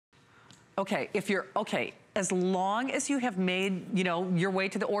Okay, as long as you have made, you know, your way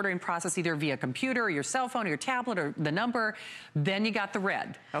to the ordering process, either via computer or your cell phone or your tablet or the number, then you got the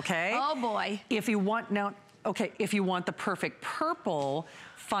red, okay? Oh boy. If you want, now, okay, if you want the perfect purple,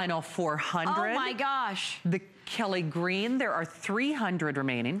 final 400. Oh my gosh. The Kelly green, there are 300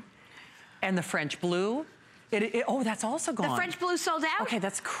 remaining. And the French blue, oh, that's also gone. The French blue sold out? Okay,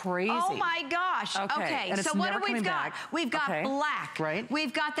 that's crazy. Oh my gosh. Okay, so what do we got? We've got black. Right.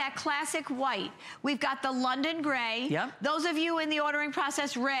 We've got that classic white. We've got the London gray. Yep. Those of you in the ordering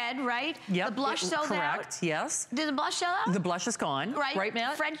process, red, right? Yep. The blush sold out. Correct, yes. Did the blush sell out? The blush is gone. Right. Right,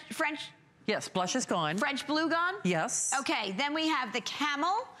 Matt? French. Yes, blush is gone. French blue gone? Yes. Okay, then we have the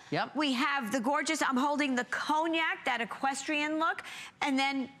camel. Yep. We have the gorgeous, I'm holding the cognac, that equestrian look. And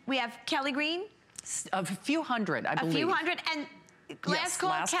then we have Kelly green. A few hundred, I believe. A few hundred, and last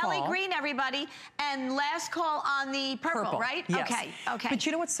call, Kelly green, everybody, and last call on the purple, right? Yes. Okay, okay. But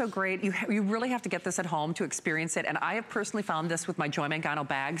you know what's so great? You really have to get this at home to experience it, and I have personally found this with my Joy Mangano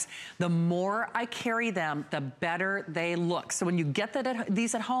bags. The more I carry them, the better they look. So when you get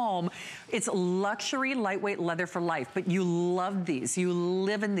these at home, it's luxury, lightweight leather for life, but you love these, you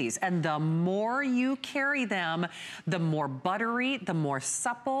live in these, and the more you carry them, the more buttery, the more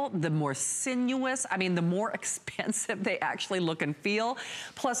supple, the more sinuous, I mean, the more expensive they actually look and feel.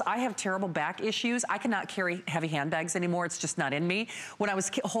 Plus, I have terrible back issues. I cannot carry heavy handbags anymore. It's just not in me. When I was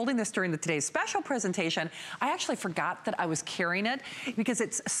holding this during today's special presentation, I actually forgot that I was carrying it because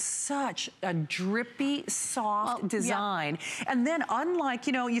it's such a drippy, soft design. Yeah. And then unlike,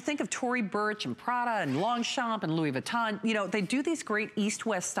 you know, you think of Tory Burch and Prada and Longchamp and Louis Vuitton, you know, they do these great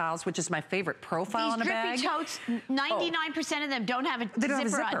East-West styles, which is my favorite profile in a bag. These drippy totes, 99% of them don't have a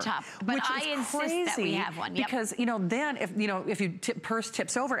zipper on top. But I insist that we have one. Yep. Because, you know, then if you purse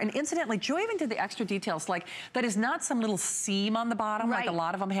tips over, and incidentally, Joy even did the extra details, like that is not some little seam on the bottom like a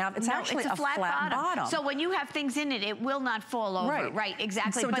lot of them have. It's actually a flat bottom. So when you have things in it, it will not fall over. Right,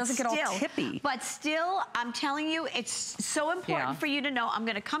 exactly. So it doesn't get all tippy. But still, I'm telling you, it's so important for you to know. I'm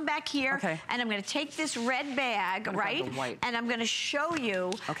gonna come back here and I'm gonna take this red bag, and I'm gonna show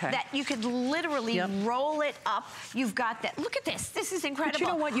you that you could literally roll it up. You've got that. Look at this. This is incredible. But you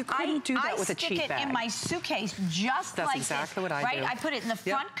know what? You couldn't do that with a cheap bag. I stick it in my suitcase just like this. That's exactly what I do. I put it in the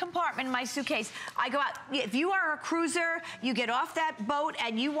front compartment in my suitcase. I go out. If you are a cruiser, you get off that boat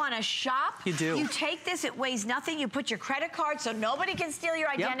and you want to shop. You do. You take this. It weighs nothing. You put your credit card so nobody can steal your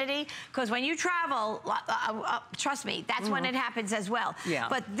identity. Because when you travel, trust me, that's when it happens as well. Yeah.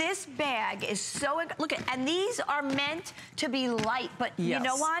 But this bag is so, look at, and these are meant to be light. But you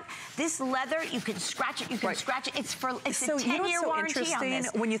know what? This leather, you can scratch it. You can scratch it. It's a 10-year warranty on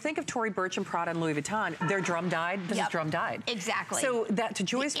this. When you think of Tory Burch and Prada and Louis Vuitton, they're drum dyed. This is drum dyed. Exactly. So that, to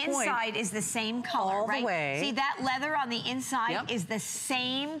Joy's point, the inside is the same color, all the way. See, that leather on the inside is the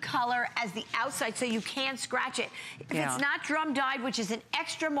same color as the outside, so you can't scratch it. If it's not drum dyed, which is an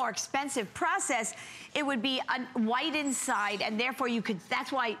extra more expensive process, it would be a white inside, and therefore you could,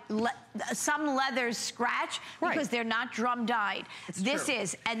 that's why some leathers scratch, because they're not drum dyed. This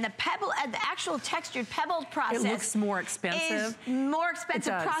is, and the pebble, and the actual textured pebbled process, it looks more expensive. Is more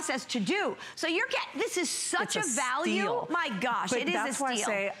expensive process to do. So you're getting, this is such a value. Steal. My gosh, it is a steal. That's why I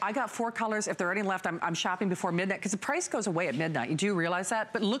say, I got 4 colors. If there are any left, I'm shopping before midnight, because the price goes away at midnight. You do realize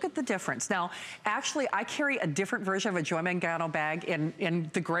that? But look at the difference. Now, actually, I carry a different version of a Joy Mangano bag in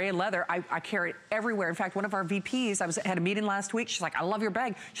the gray leather. I carry it everywhere. In fact, one of our VPs, had a meeting last week. She's like, I love your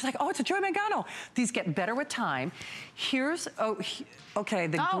bag. She's like, oh, it's a Joy Mangano. These get better with time. Here's,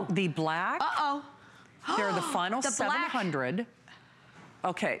 the black. They're the final 700.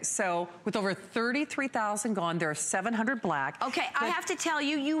 Okay, so with over 33,000 gone, there are 700 black. Okay, I have to tell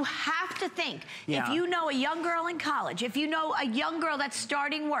you, you have to think. If you know a young girl in college, if you know a young girl that's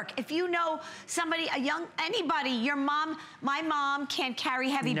starting work, if you know somebody, anybody, your mom, my mom can't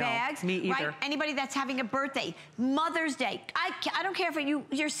carry heavy bags. Me either. Right? Anybody that's having a birthday, Mother's Day. I don't care if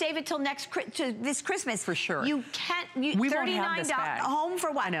you're save it till this Christmas. For sure. You can't, we won't have this bag. Home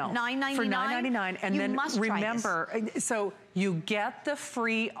for what? $9.99? For $9.99, and then remember, so you get the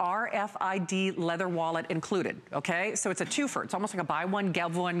free RFID leather wallet included, okay? So it's a twofer. It's almost like a buy one,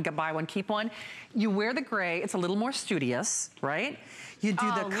 get one, buy one, keep one. You wear the gray. It's a little more studious, right? You do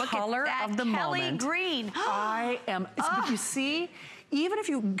the color of the moment. Kelly green. But you see, even if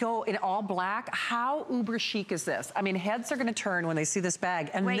you go in all black, how uber chic is this? I mean, heads are gonna turn when they see this bag.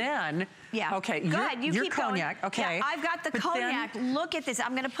 And then, okay, go ahead, you keep cognac, going. okay. Yeah, I've got the cognac. Look at this.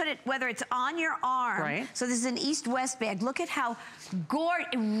 I'm gonna put it, whether it's on your arm. Right. So this is an East-West bag. Look at how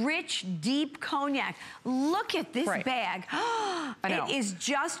rich, deep cognac. Look at this bag. I know. It is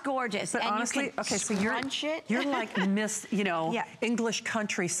just gorgeous. But and honestly, you can so scrunch it. You're like Miss, English English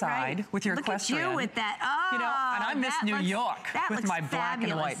countryside with your equestrian. Look at you with that. Oh, you know, and I miss New York with my black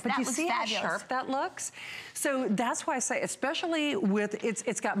and white. But you see how sharp that looks? So that's why I say, especially with,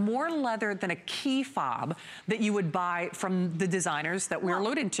 it's got more leather than a key fob that you would buy from the designers that we're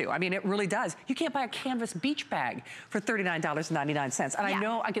alluding to. I mean, it really does. You can't buy a canvas beach bag for $39.99. And I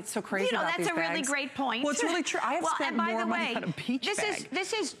know I get so crazy about these bags. That's a really great point. Well, it's really true. I have spent more money on a beach bag.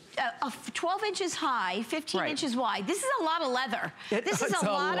 This is 12 inches high, 15 inches wide. This is a lot of leather. This is a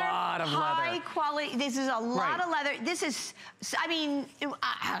lot of high quality. This is a lot of leather. This is, I mean,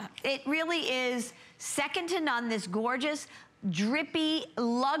 it really is second to none, this gorgeous, drippy,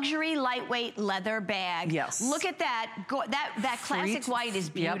 luxury, lightweight leather bag. Yes. Look at that. That classic white is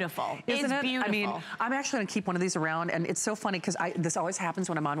beautiful. Yep. Isn't it? Beautiful. I mean, I'm actually going to keep one of these around, and it's so funny because this always happens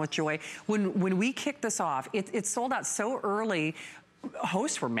when I'm on with Joy. When we kick this off, it sold out so early.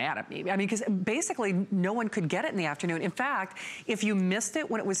 Hosts were mad at me. I mean, because basically no one could get it in the afternoon. In fact, if you missed it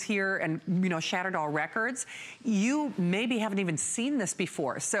when it was here and, you know, shattered all records, you maybe haven't even seen this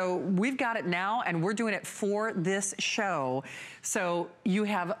before. So we've got it now, and we're doing it for this show. So you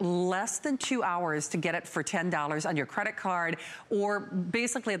have less than 2 hours to get it for $10 on your credit card, or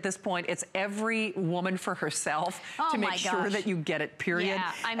basically at this point, it's every woman for herself to make sure that you get it, period.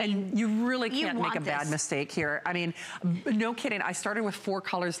 Yeah, I mean, and you really can't make a bad mistake here. I mean, no kidding. I started with 4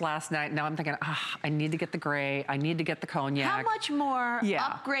 colors last night. Now I'm thinking, I need to get the gray. I need to get the cognac. How much more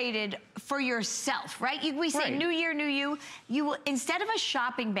upgraded for yourself, right? We say new year, new you. You, instead of a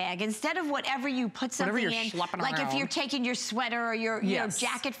shopping bag, instead of whatever you put something in, like if you're taking your sweater or your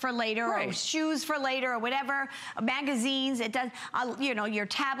jacket for later, or shoes for later, or whatever, magazines, it does, you know, your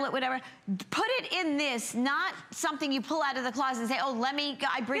tablet, whatever. Put it in this, not something you pull out of the closet and say, oh,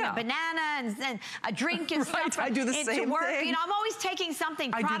 I bring a banana and a drink and stuff. I do the same thing. You know, I'm always taking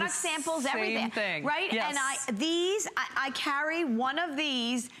something, product samples, everything. Right? Yes. And I carry one of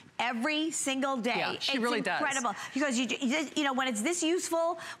these every single day. Yeah, she really does. It's incredible. Because you know, when it's this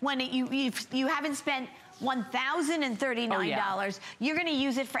useful, when you haven't spent $1,039. You're going to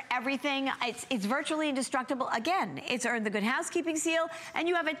use it for everything. It's virtually indestructible. Again, it's earned the Good Housekeeping seal, and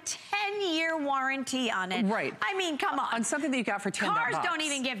you have a 10-year warranty on it. Right. I mean, come on. On something that you got for $10. Cars don't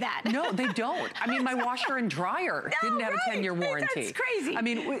even give that. No, they don't. I mean, my washer and dryer didn't have a 10-year warranty. That's crazy. I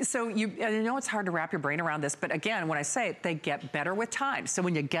mean, so I know it's hard to wrap your brain around this, but again, when I say it, they get better with time. So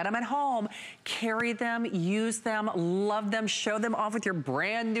when you get them at home, carry them, use them, love them, show them off with your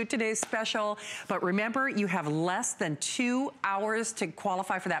brand new Today's Special. But remember, you have less than 2 hours to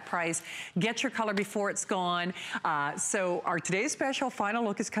qualify for that price. Get your color before it's gone. So our Today's Special final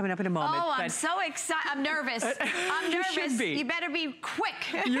look is coming up in a moment. Oh, I'm so excited. I'm nervous. I'm nervous. You should be. You better be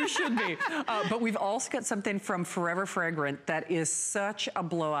quick. You should be. But we've also got something from Forever Fragrant that is such a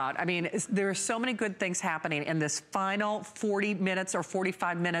blowout. I mean, there are so many good things happening in this final 40 minutes or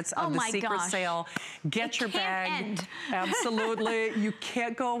 45 minutes of the secret sale. Get your bag. End. Absolutely. You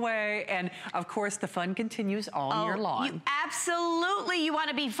can't go away. And of course, the fun continues all year long. You want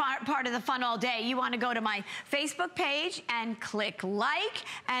to be part of the fun all day. You want to go to my Facebook page and click like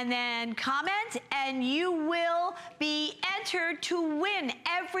and then comment, and you will be entered to win.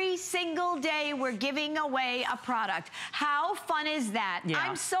 Every single day we're giving away a product. How fun is that? Yeah.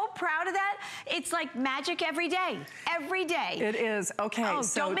 I'm so proud of that. It's like magic every day. Every day. It is. Okay. Oh,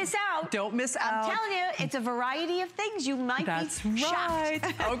 so don't miss out. Don't miss out. I'm telling you, it's a variety of things. You might be shocked.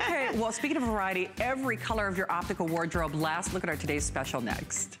 Okay. Well, speaking of variety, every color of your optical wardrobe. Last look at our Today's Special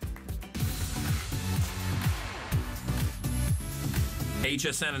next.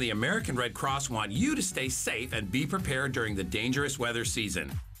 HSN and the American Red Cross want you to stay safe and be prepared during the dangerous weather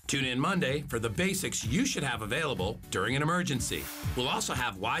season. Tune in Monday for the basics you should have available during an emergency. We'll also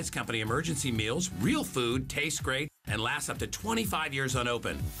have Wise Company emergency meals, real food, tastes great, and lasts up to 25 years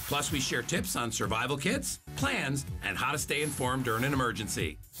unopened. Plus, we share tips on survival kits, plans, and how to stay informed during an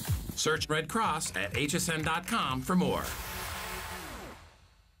emergency. Search Red Cross at hsn.com for more.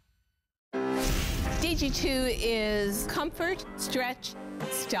 DG2 is comfort, stretch,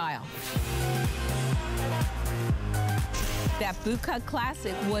 style. That bootcut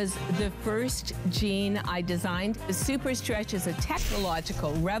classic was the first jean I designed. The Super Stretch is a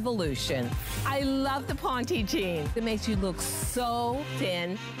technological revolution. I love the Ponte jean. It makes you look so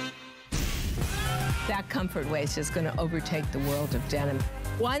thin. That comfort waist is going to overtake the world of denim.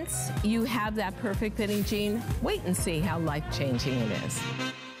 Once you have that perfect fitting jean, wait and see how life-changing it is.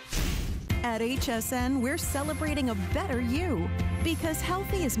 At HSN, we're celebrating a better you, because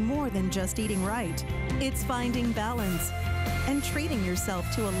healthy is more than just eating right. It's finding balance and treating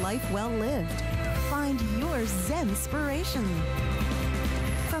yourself to a life well lived. Find your Zen-spiration.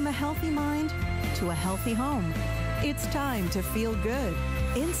 From a healthy mind to a healthy home, It's time to feel good,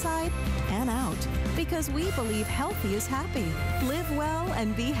 inside and out, because we believe healthy is happy. Live well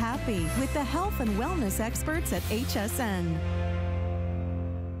and be happy with the health and wellness experts at HSN.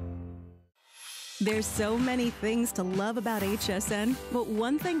 There's so many things to love about HSN, but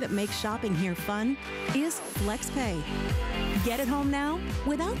one thing that makes shopping here fun is FlexPay. Get it home now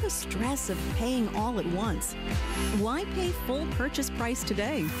without the stress of paying all at once. Why pay full purchase price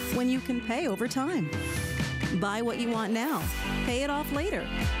today when you can pay over time? Buy what you want now, pay it off later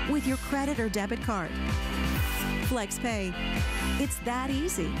with your credit or debit card. FlexPay. It's that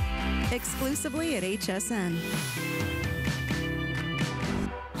easy. Exclusively at HSN.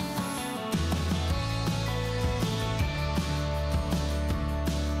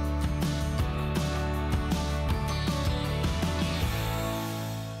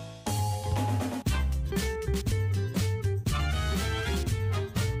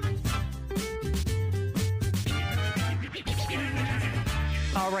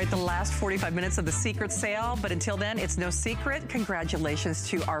 All right, the last 45 minutes of the secret sale, but until then, it's no secret. Congratulations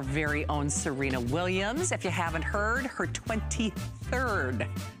to our very own Serena Williams. If you haven't heard, her 23rd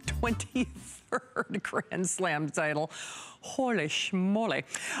Grand Slam title. Holy schmoly.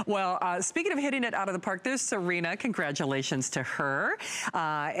 Well, speaking of hitting it out of the park, there's Serena. Congratulations to her.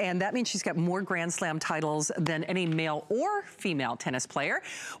 And that means she's got more Grand Slam titles than any male or female tennis player.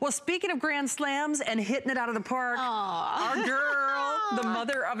 Well, speaking of Grand Slams and hitting it out of the park, our girl, the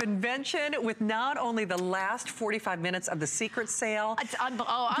mother of invention, with not only the last 45 minutes of the secret sale. It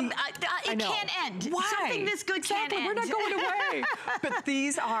can't end. Why? Something this good can't end. We're not going away. But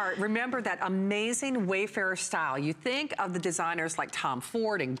these are, remember that amazing Wayfarer style. You think of the designers like Tom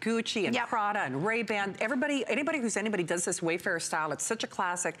Ford and Gucci and Prada and Ray-Ban. Anybody who's anybody does this Wayfarer style. It's such a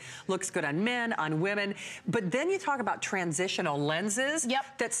classic. Looks good on men, on women. But then you talk about transitional lenses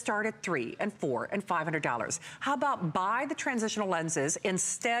that start at $300 and $400 and $500. How about buy the transitional lenses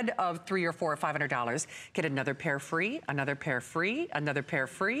instead of $300 or $400 or $500? Get another pair free, another pair free, another pair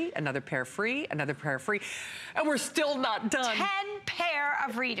free, another pair free, another pair free, and we're still not done. 10 pair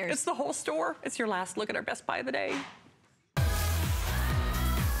of readers. It's the whole store. It's your last look at our Best Buy of the day.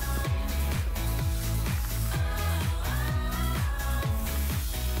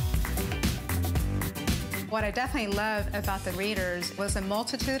 What I definitely love about the readers was the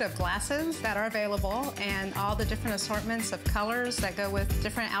multitude of glasses that are available and all the different assortments of colors that go with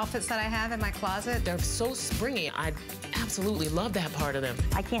different outfits that I have in my closet. They're so springy. I absolutely love that part of them.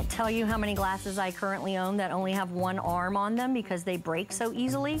 I can't tell you how many glasses I currently own that only have one arm on them because they break so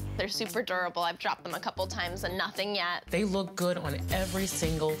easily. They're super durable. I've dropped them a couple times and nothing yet. They look good on every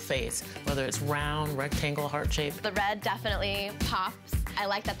single face, whether it's round, rectangle, heart shape. The red definitely pops. I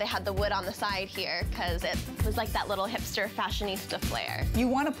like that they had the wood on the side here because it was like that little hipster fashionista flair. You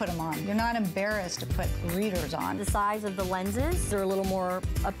want to put them on. You're not embarrassed to put readers on. The size of the lenses, they're a little more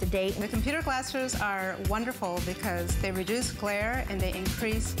up to date. The computer glasses are wonderful because they reduce glare and they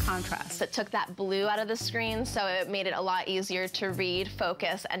increase contrast. It took that blue out of the screen, so it made it a lot easier to read,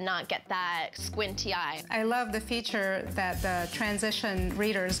 focus, and not get that squinty eye. I love the feature that the transition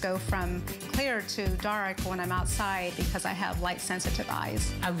readers go from clear to dark when I'm outside because I have light-sensitive eyes.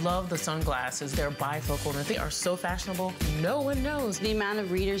 I love the sunglasses. They're bifocal and they are so fashionable. No one knows. The amount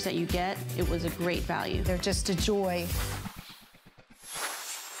of readers that you get, it was a great value. They're just a joy.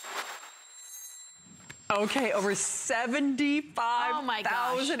 Okay, over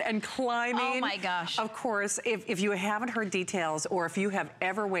 75,000 and climbing. Oh my gosh. Of course, if you haven't heard details, or if you have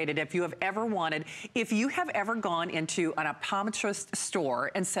ever waited, if you have ever wanted, if you have ever gone into an optometrist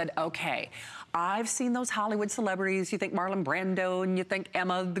store and said, okay, I've seen those Hollywood celebrities. You think Marlon Brando, and you think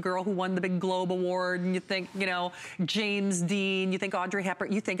Emma, the girl who won the big Globe Award, and you think, you know, James Dean, you think Audrey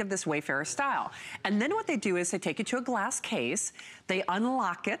Hepburn, you think of this Wayfarer style. And then what they do is they take you to a glass case, they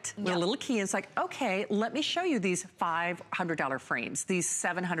unlock it with a little key, and it's like, okay, let me show you these $500 frames, these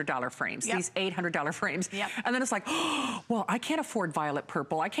 $700 frames, these $800 frames. And then it's like, oh, well, I can't afford violet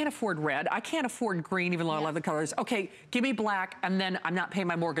purple, I can't afford red, I can't afford green, even though I love the colors. Okay, give me black, and then I'm not paying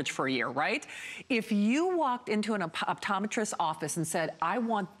my mortgage for a year, right? If you walked into an optometrist's office and said, I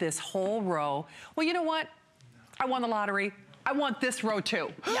want this whole row, well, you know what? I won the lottery. I want this row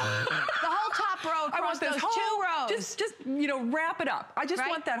too. The whole top row across those two rows. Just, you know, wrap it up. I just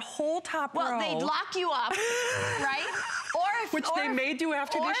want that whole top row. Well, they'd lock you up, right? Which they may do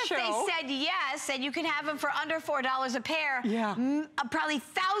after the show. Or if they said yes, and you can have them for under $4 a pair, probably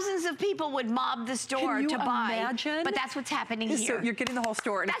thousands of people would mob the store to buy. Imagine? But that's what's happening here. So you're getting the whole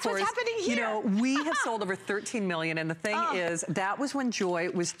store. And that's of course, what's happening here. You know, we have sold over 13 million, and the thing is, that was when Joy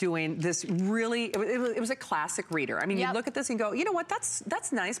was doing this really, it was a classic reader. I mean, you look at this and go, you know what,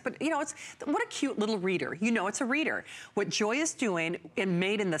 that's nice, but you know, what a cute little reader. You know it's a reader. What Joy is doing, and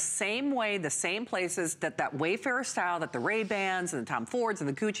made in the same way, the same places that Wayfarer style, that the Ray-Bans and the Tom Fords and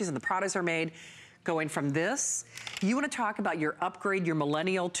the Gucci's and the Pradas are made, going from this, you want to talk about your upgrade, your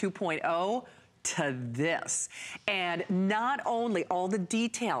Millennial 2.0, to this. And not only all the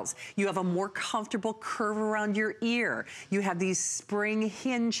details, you have a more comfortable curve around your ear. You have these spring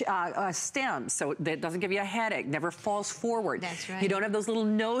hinge stems, so that it doesn't give you a headache, never falls forward. That's right. You don't have those little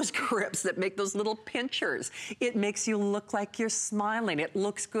nose grips that make those little pinchers. It makes you look like you're smiling. It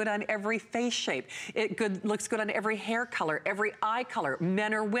looks good on every face shape. It looks good on every hair color, every eye color,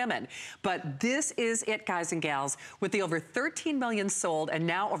 men or women. But this is it, guys and gals. With the over 13 million sold and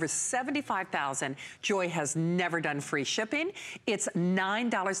now over 75,000, Joy has never done free shipping. It's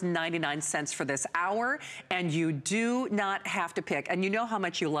 $9.99 for this hour, and you do not have to pick. And you know how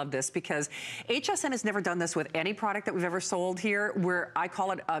much you love this, because HSN has never done this with any product that we've ever sold here, where I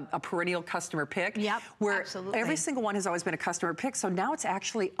call it a perennial customer pick. Yep, where absolutely. Every single one has always been a customer pick, so now it's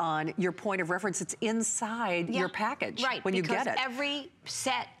actually on your point of reference. It's inside your package when you get it. Right, because every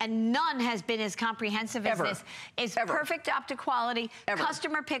set, and none has been as comprehensive as this, is perfect up to quality,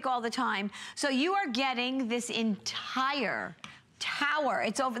 customer pick all the time. So you are getting this entire tower.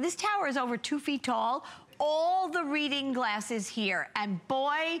 This tower is over 2 feet tall. All the reading glasses here, and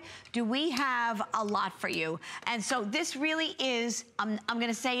boy, do we have a lot for you. And so this really is, I'm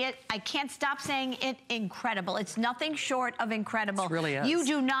gonna say it, I can't stop saying it, incredible. It's nothing short of incredible. It really is. You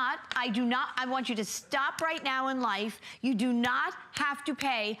do not, I want you to stop right now in life. You do not have to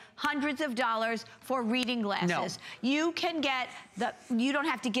pay hundreds of dollars for reading glasses. No. You can get you don't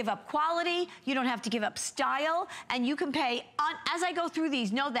have to give up quality, you don't have to give up style, and you can pay, as I go through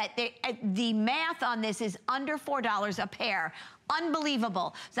these, know that the math on this is under $4 a pair.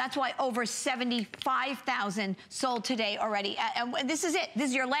 Unbelievable. So that's why over 75,000 sold today already. And this is it.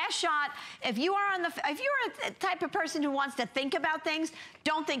 This is your last shot. If you're a type of person who wants to think about things,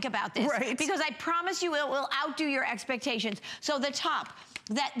 don't think about this. Right. Because I promise you it will outdo your expectations. So the top,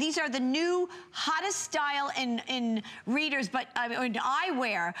 these are the new hottest style in readers, but in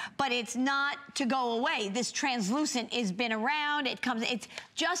eyewear, but it's not to go away. This translucent has been around. It's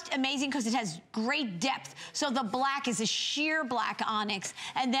just amazing because it has great depth. So the black is a sheer black onyx.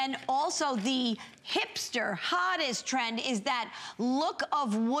 And then also the hipster hottest trend is that look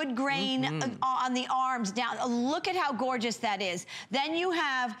of wood grain on the arms down. Look at how gorgeous that is. Then you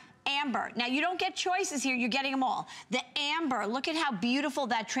have amber. Now, you don't get choices here. You're getting them all. The amber, look at how beautiful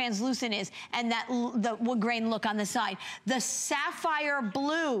that translucent is, and the wood grain look on the side. The sapphire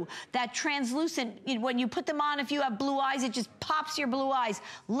blue, that translucent, when you put them on, if you have blue eyes, it just pops your blue eyes.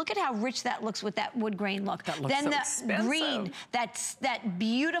 Look at how rich that looks with that wood grain look. That looks then so the expensive. Green, that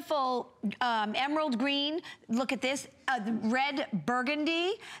beautiful emerald green. Look at this. Red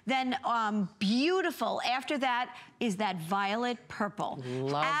burgundy, then beautiful. After that is that violet purple.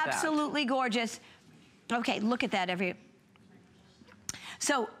 Love that. Absolutely gorgeous. Okay, look at that.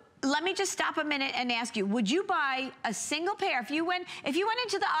 So let me just stop a minute and ask you, would you buy a single pair? If you went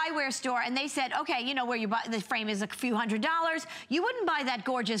into the eyewear store and they said, okay, you know where you buy, the frame is a few $100s, you wouldn't buy that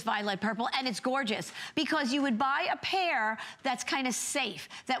gorgeous violet purple, and it's gorgeous, because you would buy a pair that's kind of safe,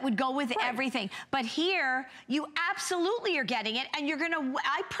 that would go with everything. But here, you absolutely are getting it, and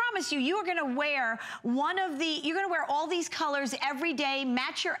I promise you, you are gonna wear you're gonna wear all these colors every day,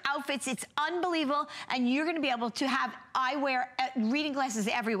 match your outfits, it's unbelievable, and you're gonna be able to have eyewear, reading glasses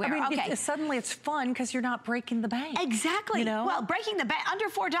everywhere. I mean, okay. Suddenly it's fun because you're not breaking the bank. Exactly. You know? Well, breaking the bank, under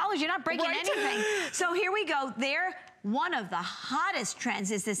 $4, you're not breaking anything. So here we go. One of the hottest trends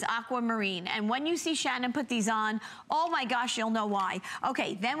is this aquamarine. And when you see Shannon put these on, oh my gosh, you'll know why.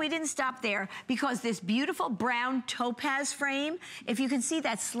 Okay, then we didn't stop there, because this beautiful brown topaz frame, if you can see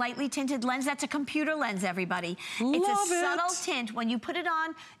that slightly tinted lens, that's a computer lens, everybody. It's a subtle tint. When you put it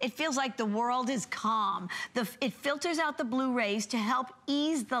on, it feels like the world is calm. It filters out the blue rays to help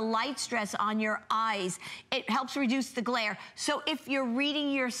ease the light stress on your eyes. It helps reduce the glare. So if you're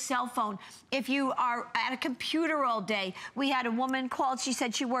reading your cell phone, if you are at a computer all day, we had a woman called, she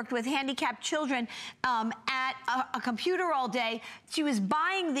said she worked with handicapped children at a computer all day. She was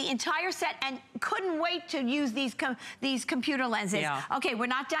buying the entire set and couldn't wait to use these computer lenses. Yeah. Okay, we're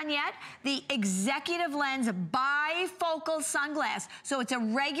not done yet. The executive lens bifocal sunglass. So it's a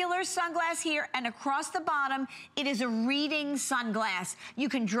regular sunglass here, and across the bottom, it is a reading sunglass. You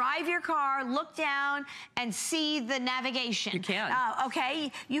can drive your car, look down, and see the navigation. You can.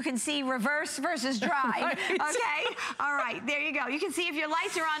 Okay, you can see reverse versus drive. Right. Okay, all right, there you go. You can see if your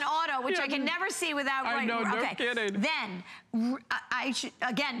lights are on auto, which I can never see without going. I know, no kidding. Then,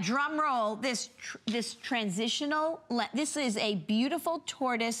 again, drum roll, this transitional, this is a beautiful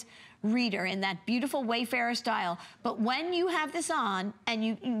tortoise reader in that beautiful Wayfarer style. But when you have this on and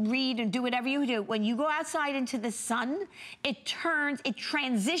you read and do whatever you do, when you go outside into the sun, it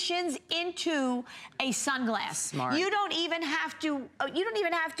transitions into a sunglass. Smart. You don't even have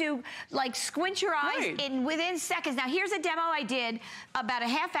to like squint your eyes in within seconds. Now here's a demo I did about a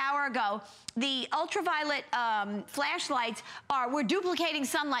half hour ago. The ultraviolet flashlights we're duplicating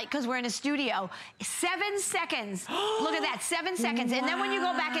sunlight because we're in a studio. 7 seconds. Look at that, 7 seconds. Wow. And then when you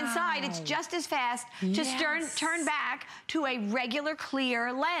go back inside, it's just as fast to turn back to a regular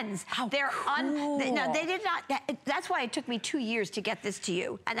clear lens. How cool. No, they did not. That's why it took me 2 years to get this to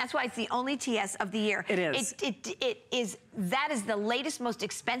you. And that's why it's the only TS of the year. It is. That is the latest, most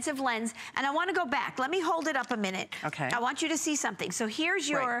expensive lens. And I want to go back. Let me hold it up a minute. Okay. I want you to see something. So here's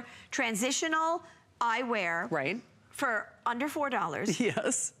your transitional eyewear for under $4.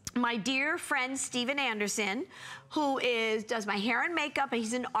 Yes. My dear friend Steven Anderson, who does my hair and makeup, and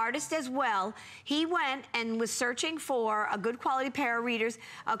he's an artist as well. He went and was searching for a good quality pair of readers.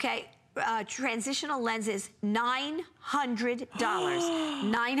 Okay, transitional lenses, $900.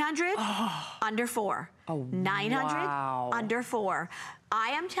 $900 under $4. Oh, $900 under $4. I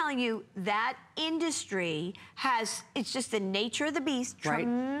am telling you, that industry it's just the nature of the beast,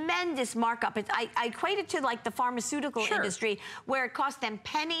 tremendous markup. I equate it to like the pharmaceutical industry, where it costs them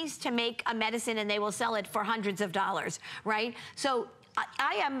pennies to make a medicine and they will sell it for hundreds of dollars, right? So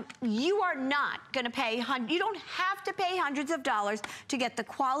you are not going to pay, you don't have to pay hundreds of dollars to get the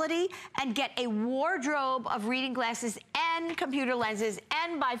quality and get a wardrobe of reading glasses and computer lenses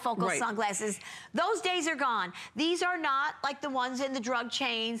and bifocal sunglasses. Those days are gone. These are not like the ones in the drug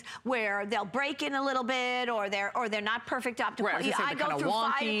chains where they'll break in a little bit or they're not perfect optical. I go through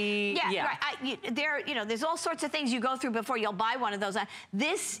wonky. There's all sorts of things you go through before you'll buy one of those.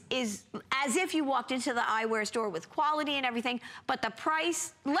 This is as if you walked into the eyewear store with quality and everything, but the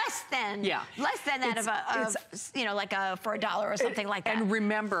price less than that for $1 or something like that. And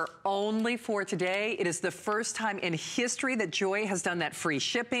remember, only for today, it is the first time in history that Joy has done that free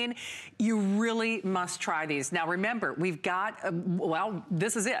shipping. You really must try these. Now remember, we've got,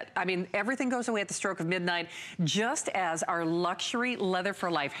 this is it. I mean, everything goes away at the stroke of midnight, just as our luxury leather for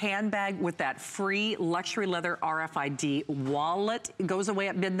life handbag with that free luxury leather RFID wallet goes away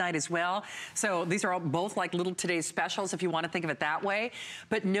at midnight as well. So these are both like little today's specials if you want to think of it that way.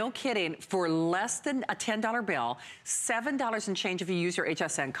 But no kidding, for less than a $10 bill, $7 and change if you use your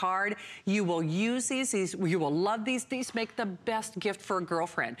HSN card, you will use these. You will love these. These make the best gift for a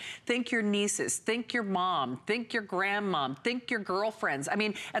girlfriend. Think your nieces, think your mom, think your grandmom, think your girlfriends. I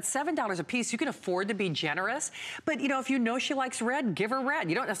mean, at $7 a piece, you can afford to be generous. But, if you know she likes red, give her red.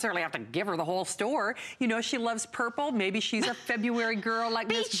 You don't necessarily have to give her the whole store. You know she loves purple. Maybe she's a February girl like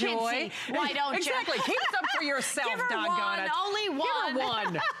Miss Joy. Why don't you? Exactly. Keep them for yourself, give her doggone it. Only one. Give her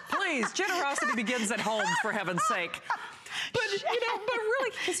one. Please, generosity begins at home, for heaven's sake. But, but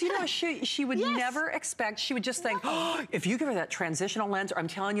really, because, she would never expect, she would just think, if you give her that transitional lens, or I'm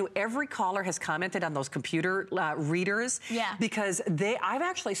telling you, every caller has commented on those computer readers. Yeah. Because I've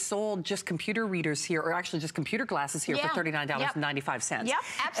actually sold just computer readers here, or actually just computer glasses here for $39.95. Yep,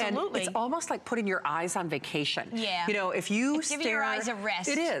 absolutely. And it's almost like putting your eyes on vacation. Yeah. If you it's giving your eyes a rest.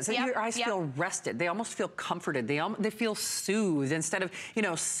 It is. Yep. Your eyes feel rested. They almost feel comforted. They feel soothed instead of,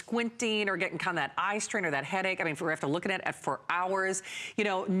 squinting or getting kind of that eye strain or that headache. I mean, we have to look at it for hours,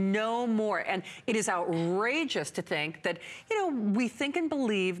 no more. And it is outrageous to think that, we think and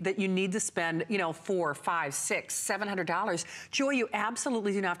believe that you need to spend, $400, $500, $600, $700. Joy, you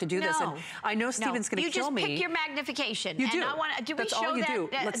absolutely do not have to do this. And I know Steven's going to kill me. You just pick your magnification. You do. And do we That's show all you do.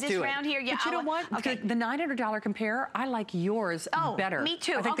 Let's this do round it. here? Yeah. But you know what? Okay. The $900 compare, I like yours better. Me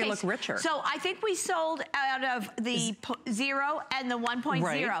too. I think they look richer. So I think we sold out of the 0 and the 1.0.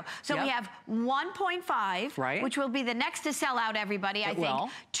 Right. So we have 1.5, which will be the next to sell out, everybody, I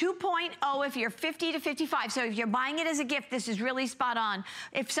think. 2.0 if you're 50 to 55. So if you're buying it as a gift, this is really spot on.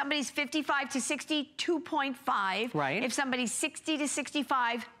 If somebody's 55 to 60, 2.5. Right. If somebody's 60 to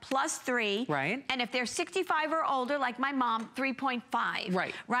 65, plus 3. Right. And if they're 65 or older, like my mom, 3.5.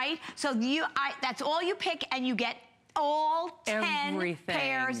 Right. Right? So that's all you pick, and you get all 10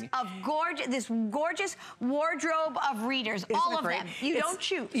 pairs of this gorgeous wardrobe of readers. Isn't all it of great? them. You don't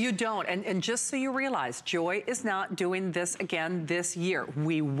choose. You don't. And just so you realize, Joy is not doing this again this year.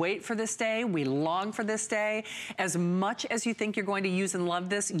 We wait for this day. We long for this day. As much as you think you're going to use and love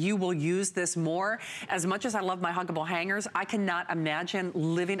this, you will use this more. As much as I love my huggable hangers, I cannot imagine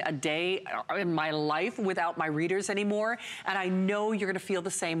living a day in my life without my readers anymore. And I know you're going to feel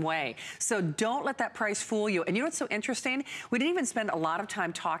the same way. So don't let that price fool you. And you know what's so interesting? interesting? We didn't even spend a lot of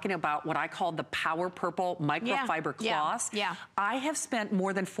time talking about what I call the Power Purple microfiber cloths. Yeah. I have spent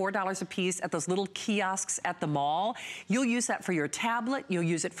more than $4 a piece at those little kiosks at the mall. You'll use that for your tablet. You'll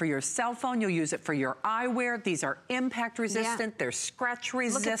use it for your cell phone. You'll use it for your eyewear. These are impact resistant. They're scratch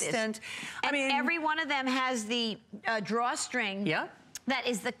resistant. I mean, every one of them has the drawstring. Yeah. That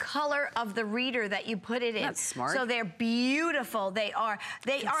is the color of the reader that you put it in. That's smart. So they're beautiful. They are.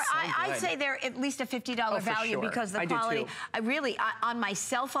 I'd say they're at least a $50 value because the quality. I really on my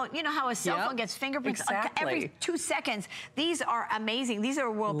cell phone. You know how a cell phone gets fingerprints every 2 seconds. These are amazing. These are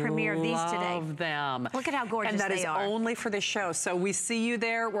a world premiere of these today. Love them. Look at how gorgeous they are. And that is only for this show. So we see you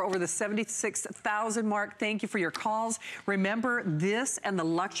there. We're over the 76,000 mark. Thank you for your calls. Remember, this and the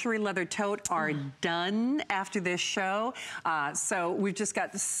luxury leather tote are done after this show. So we've just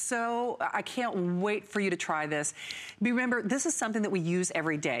got I can't wait for you to try this. Remember, this is something that we use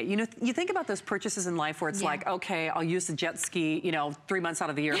every day. You know, you think about those purchases in life where it's like, okay, I'll use the jet ski, you know, 3 months out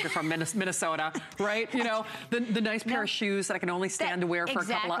of the year if you're from Minnesota, right? You know, the nice pair of shoes that I can only stand to wear for a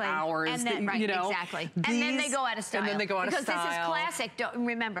couple of hours. And then, you know, and then they go out of style. And then they go out of style. Because this is classic,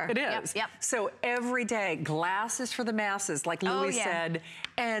 remember. It is. Yep. So every day, glasses for the masses, like Louis said,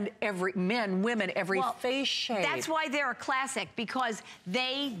 and every men, women, every face shape. That's why they're a classic, because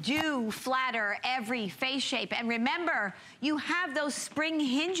they do flatter every face shape. And remember, you have those spring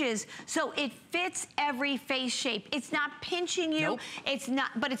hinges, so it fits every face shape. It's not pinching you. It's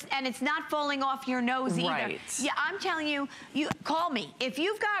not, but it's not falling off your nose either. Yeah, I'm telling you, you call me. If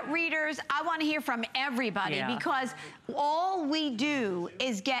you've got readers, I want to hear from everybody because all we do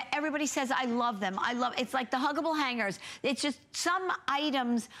is everybody says, I love them. It's like the huggable hangers. It's just, some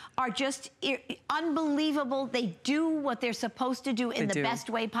items are just unbelievable. They do what they're supposed to do in the best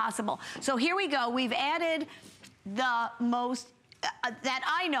way possible. So here we go. We've added the most that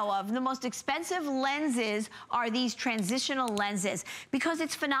I know of, the most expensive lenses are these transitional lenses, because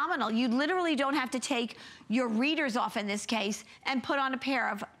it's phenomenal. You literally don't have to take your readers off in this case and put on a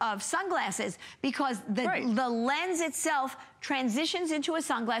pair of sunglasses, because the lens itself transitions into a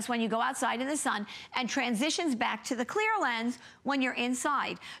sunglass when you go outside in the sun and transitions back to the clear lens when you're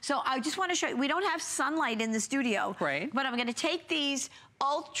inside. So I just want to show you, we don't have sunlight in the studio, but I'm going to take these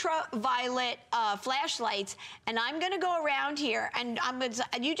ultraviolet flashlights, and I'm going to go around here, and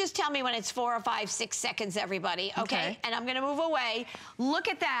you just tell me when it's 4 or 5, 6 seconds, everybody, okay? And I'm going to move away. Look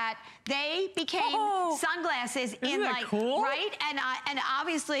at that. They became sunglasses in like, right? And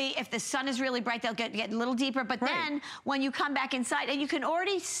obviously, if the sun is really bright, they'll get a little deeper. But then when you come back inside, and you can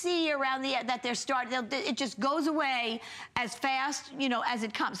already see around that they're starting, it just goes away as fast, you know, as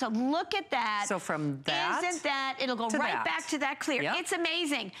it comes. So look at that. So from that, isn't that? It'll go right back to that clear. It's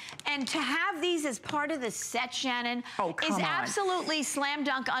amazing. And to have these as part of the set, Shannon, is absolutely slam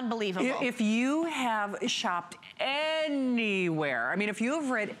dunk unbelievable. If you have shopped anywhere, I mean, if you have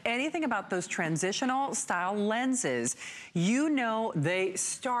read anything about those transitional style lenses, you know they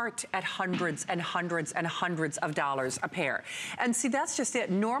start at hundreds and hundreds and hundreds of dollars a pair. And see, that's just it.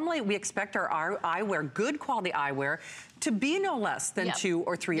 Normally, we expect our eyewear, good quality eyewear, to be no less than $200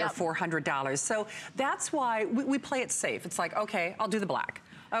 or $300 or $400. So that's why we play it safe. It's like, okay, I'll do the black.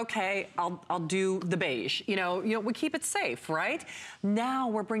 Okay, I'll do the beige. You know, we keep it safe, right? Now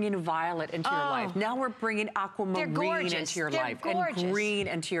we're bringing violet into your life. Now we're bringing aquamarine into your life and green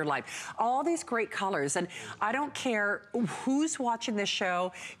into your life. All these great colors, and I don't care who's watching this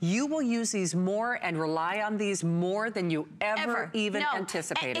show, you will use these more and rely on these more than you ever even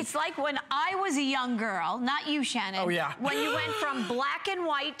anticipated. It's like when I was a young girl, not you, Shannon. When you went from black and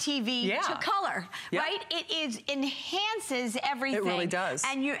white TV to color, right? It enhances everything. It really does.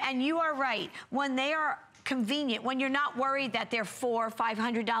 And you are right. When they are convenient, when you're not worried that they're $400 or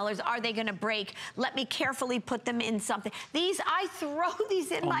 $500, are they going to break? Let me carefully put them in something. I throw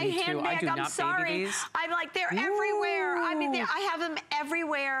these in my handbag. I'm sorry. I'm like, they're everywhere. I mean, I have them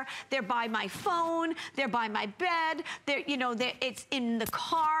everywhere. They're by my phone. They're by my bed. It's in the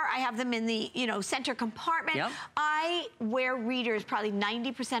car. I have them in the, center compartment. I wear readers probably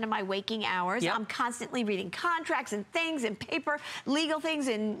 90% of my waking hours. I'm constantly reading contracts and things and paper, legal things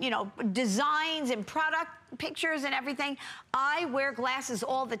and, designs and product pictures and everything. I wear glasses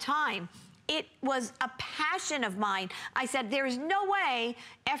all the time. It was a passion of mine. I said, there is no way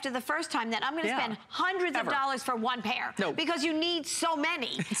after the first time that I'm going to spend hundreds of dollars for one pair. Because you need so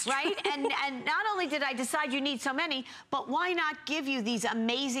many, right? And not only did I decide you need so many, but why not give you these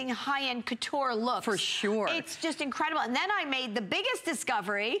amazing high-end couture looks? For sure. It's just incredible. And then I made the biggest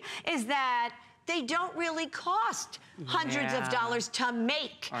discovery is that they don't really cost hundreds of dollars to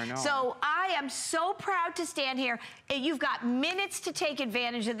make. I know. So I am so proud to stand here. You've got minutes to take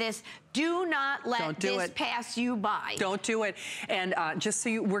advantage of this. Do not let this pass you by. Don't do it. And just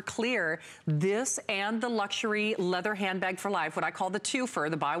so we're clear, this and the luxury leather handbag for life, what I call the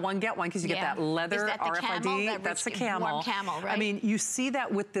twofer, the buy one, get one, because you get that leather RFID. That's the camel. Warm camel, right? I mean, you see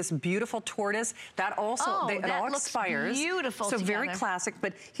that with this beautiful tortoise. That also, it all expires. Beautiful So together. very classic.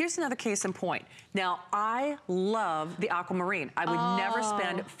 But here's another case in point. Now, I love the aquamarine. I would never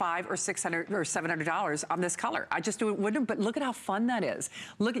spend $500 or $600 or $700 on this color. I just wouldn't. But look at how fun that is.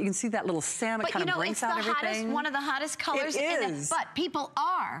 Look, you can see that little sand that kind of brings out everything. Hottest, one of the hottest colors. It is. But people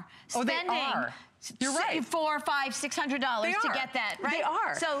are spending You're right. $400, $500, $600 to get that, right? They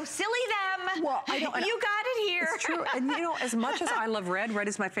are. So silly them. Well, I don't, you got it here. It's true. And you know, as much as I love red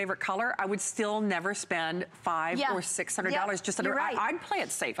is my favorite color, I would still never spend $500 or $600 just under. I'd play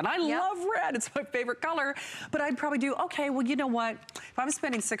it safe. And I love red. It's my favorite color. But I'd probably do, okay, well, you know what? If I'm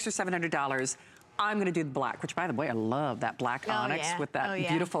spending $600 or $700, I'm going to do the black, which, by the way, I love that black onyx with that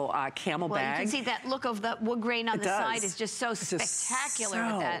beautiful camel bag. You can see that look of the wood grain on the side is just so spectacular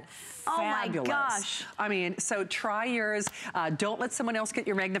with that. Oh my gosh. I mean, so try yours. Don't let someone else get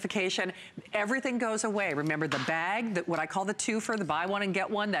your magnification. Everything goes away. Remember the bag, what I call the twofer, the buy one and get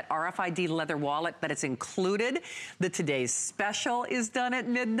one, that RFID leather wallet, that it's included. The Today's Special is done at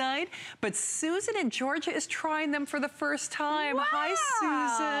midnight. But Susan in Georgia is trying them for the first time. Wow. Hi,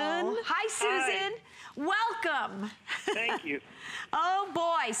 Susan. Hi, Susan. Hi. Welcome. Thank you. Oh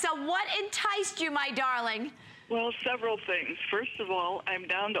boy. So what enticed you, my darling? Well, several things. First of all, I'm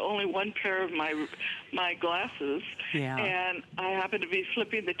down to only one pair of my glasses, and I happened to be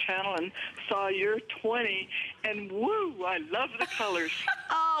flipping the channel and saw your 20, and woo, I love the colors.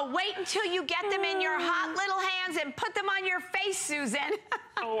 Oh, wait until you get them in your hot little hands and put them on your face, Susan.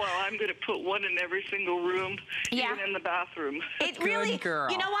 Oh, well, I'm going to put one in every single room, even in the bathroom. It really,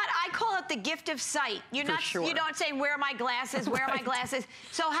 you know what? I call it the gift of sight. You're you don't say, where are my glasses? Where are my glasses?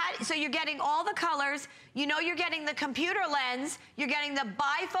 So you're getting all the colors. You know you're getting the computer lens, you're getting the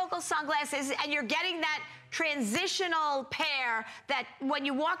bifocal sunglasses, and you're getting that transitional pair that when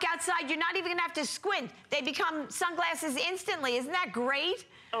you walk outside, you're not even going to have to squint. They become sunglasses instantly. Isn't that great?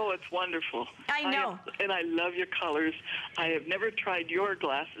 Oh, it's wonderful. I know. And I love your colors. I have never tried your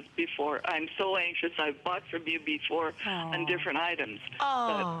glasses before. I'm so anxious. I've bought from you before on different items.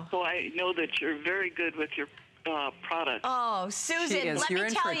 So I know that you're very good with your product. Oh, Susan, let me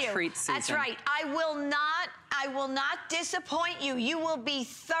tell you. Treat, Susan. That's right. I will not disappoint you. You will be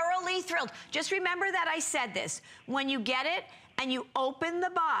thoroughly thrilled. Just remember that I said this. When you get it and you open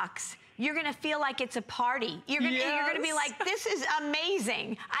the box, you're going to feel like it's a party. You're going to be like, this is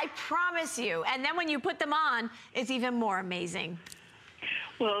amazing. I promise you. And then when you put them on, it's even more amazing.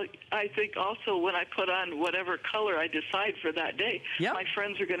 Well, I think also when I put on whatever color I decide for that day, my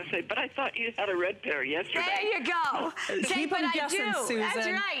friends are going to say, but I thought you had a red pair yesterday. There you go. Keep them guessing, Susan. That's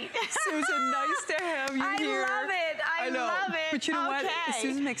right. Susan, nice to have you here. I love it. I love it. But you know what?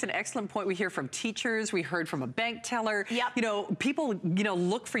 Susan makes an excellent point. We hear from teachers. We heard from a bank teller. Yep. You know, people,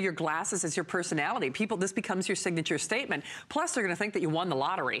 look for your glasses as your personality. This becomes your signature statement. Plus, they're going to think that you won the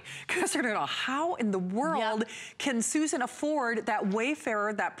lottery. Because they're going to go, how in the world can Susan afford that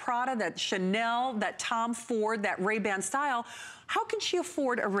Wayfarer, that Prada, that Chanel, that Tom Ford, that Ray-Ban style? How can she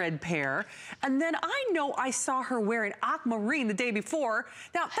afford a red pair? And then I know I saw her wearing aquamarine the day before.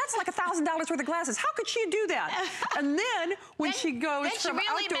 Now, that's like $1,000 worth of glasses. How could she do that? And then when she goes from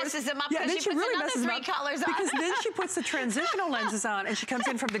really outdoors, messes them up because she puts another 3 colors on. Because then she puts the transitional lenses on and she comes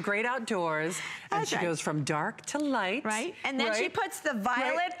in from the great outdoors and she goes from dark to light. Right. And then she puts the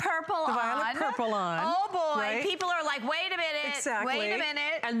violet purple on. The violet purple on. Oh boy. People are like, wait a minute. Exactly. Wait a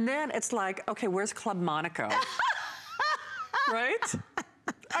minute. And then it's like, okay, where's Club Monaco? Right?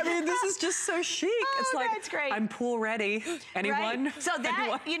 I mean, this is just so chic. It's like, that's great. I'm pool ready. Anyone? Right. So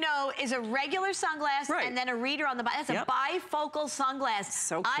that, is a regular sunglass and then a reader on the back. That's a bifocal sunglass.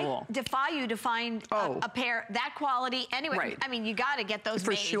 So cool. I defy you to find a pair that quality anyway. Right. I mean, you got to get those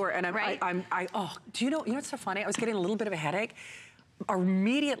For made, sure. And do you know what's so funny? I was getting a little bit of a headache.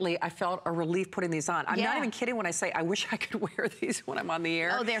 Immediately, I felt a relief putting these on. I'm not even kidding when I say I wish I could wear these when I'm on the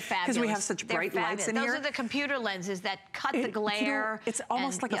air. Oh, they're fabulous. Because we have such bright lights in here. Those are the computer lenses that cut the glare. It's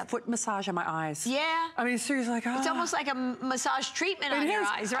almost like a foot massage on my eyes. Yeah. I mean, seriously, like, it's almost like a massage treatment on your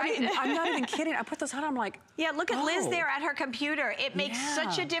eyes, right? I mean, I'm not even kidding. I put those on, I'm like, look at Liz there at her computer. It makes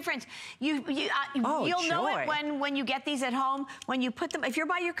such a difference. You'll know it when you get these at home. When you put them, if you're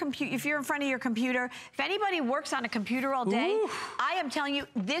by your computer, if you're in front of your computer, if anybody works on a computer all day, I I am telling you,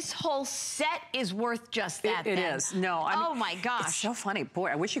 this whole set is worth just that. It is. No, oh my gosh. It's so funny. Boy,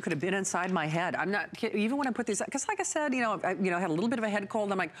 I wish you could have been inside my head. I'm not kidding. Even when I put these, because like I said, I had a little bit of a head cold.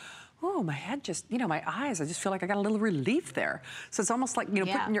 I'm like, oh, my head just, my eyes, I just feel like I got a little relief there. So it's almost like,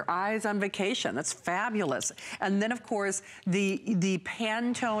 putting your eyes on vacation. That's fabulous. And then, of course, the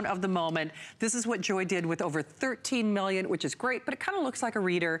Pantone of the moment. This is what Joy did with over 13 million, which is great, but it kind of looks like a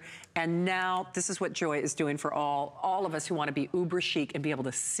reader. And now this is what Joy is doing for all of us who want to be uber chic and be able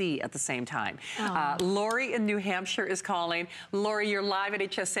to see at the same time. Lori in New Hampshire is calling. Lori, you're live at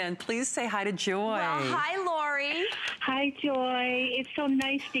HSN. Please say hi to Joy. Well, hi, Lori. Hi, Joy. It's so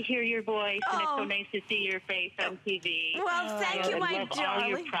nice to hear your voice, and it's so nice to see your face on TV. Well, thank you, my darling. I love all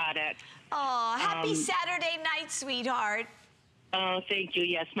your products. Oh, happy Saturday night, sweetheart. Oh, thank you.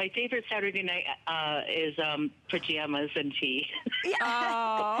 Yes, my favorite Saturday night is pajamas and tea.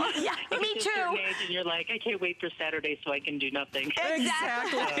 Yeah, me too. And you're like, I can't wait for Saturday so I can do nothing.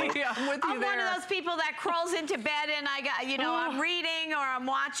 Exactly. I'm with you I'm there. one of those people that crawls into bed and I got, I'm reading or I'm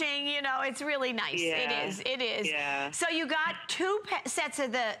watching. It's really nice. Yeah. It is. Yeah. So you got 2 sets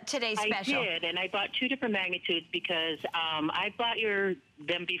of the Today Special. I did, and I bought 2 different magnitudes because I bought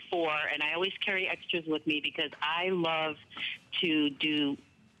them before, and I always carry extras with me because I love to do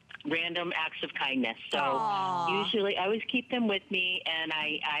random acts of kindness. So usually I always keep them with me, and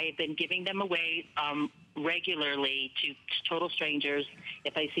I've been giving them away regularly to total strangers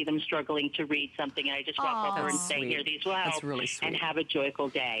if I see them struggling to read something, and I just walk over and say, here, these will help, really sweet. And have a joyful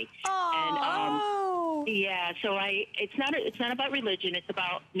day. Yeah, so it's not about religion, it's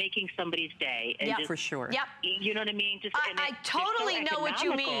about making somebody's day. And for sure. Yep. You know what I mean? I totally know what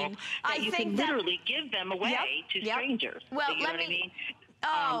you mean. You can literally give them away to strangers. Well, so you know what I mean?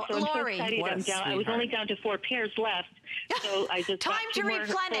 So Lori, I'm so excited. I was only down to 4 pairs left, so I just time got to 2 more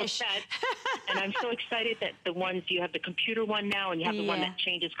replenish. Sets, and I'm so excited that the ones you have the computer one now, and you have the one that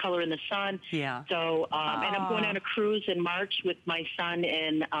changes color in the sun. Yeah. So and I'm going on a cruise in March with my son,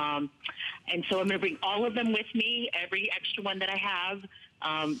 and so I'm going to bring all of them with me, every extra one that I have.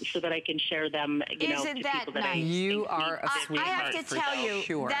 So that I can share them, to people that You are a sweetheart. I have to tell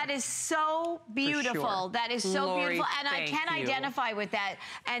you, that is so beautiful. That is so beautiful, and I can identify with that.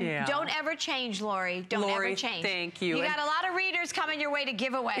 And don't ever change, Lori. Don't ever change. Thank you. You got a lot of readers coming your way to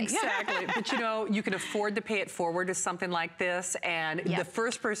give away. Exactly. But you can afford to pay it forward to something like this. And the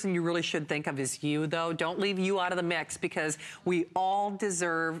first person you really should think of is you, though. Don't leave you out of the mix, because we all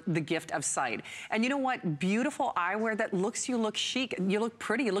deserve the gift of sight. And you know what? Beautiful eyewear that you look chic. You look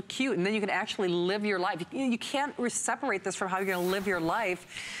pretty, you look cute, and then you can actually live your life. You can't separate this from how you're going to live your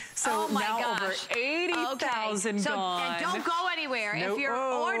life. So now over 80,000 gone. And don't go anywhere. No. If you're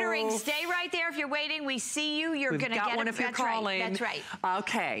ordering, stay right there. If you're waiting, we see you. You're going to get one it. if you're calling. That's right.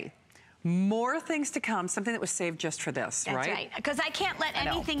 Okay. More things to come. Something that was saved just for this, right? That's right. Because I can't let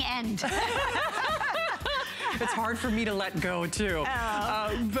anything end. It's hard for me to let go, too.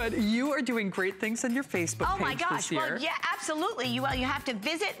 But you are doing great things on your Facebook page. Oh, my gosh. This year. Well, yeah, absolutely. You have to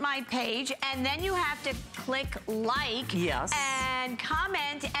visit my page, and then you have to click like and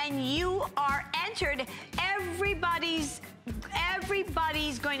comment, and you are entered. Everybody's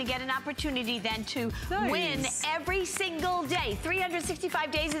going to get an opportunity then to win every single day,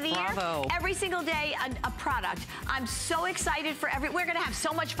 365 days of the year, every single day a product. I'm so excited for we're going to have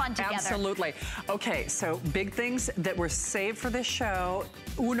so much fun together. Absolutely. Okay, so big things that were saved for this show.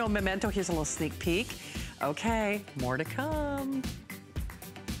 Uno memento, here's a little sneak peek. Okay, more to come.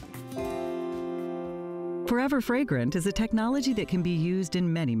 Forever Fragrant is a technology that can be used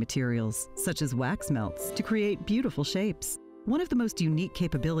in many materials, such as wax melts, to create beautiful shapes. One of the most unique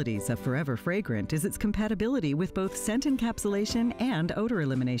capabilities of Forever Fragrant is its compatibility with both scent encapsulation and odor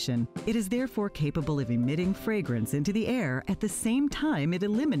elimination. It is therefore capable of emitting fragrance into the air at the same time it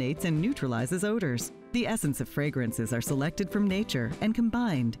eliminates and neutralizes odors. The essence of fragrances are selected from nature and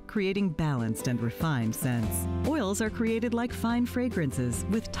combined, creating balanced and refined scents. Oils are created like fine fragrances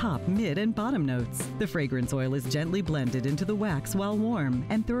with top, mid, and bottom notes. The fragrance oil is gently blended into the wax while warm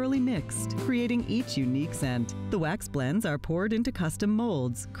and thoroughly mixed, creating each unique scent. The wax blends are poured into custom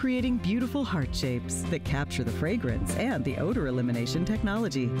molds, creating beautiful heart shapes that capture the fragrance and the odor elimination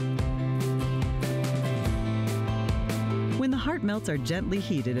technology. When the heart melts are gently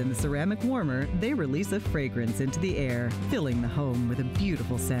heated in the ceramic warmer, they release a fragrance into the air, filling the home with a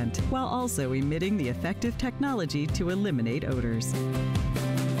beautiful scent, while also emitting the effective technology to eliminate odors.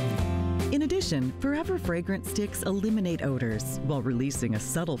 In addition, Forever Fragrant Sticks eliminate odors while releasing a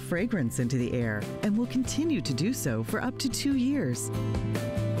subtle fragrance into the air, and will continue to do so for up to 2 years.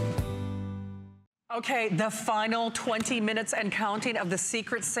 Okay, the final 20 minutes and counting of the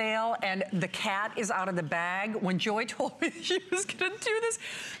secret sale, and the cat is out of the bag. When Joy told me she was gonna do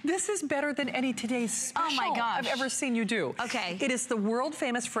this is better than any Today's Special oh my gosh. I've ever seen you do. Okay. It is the world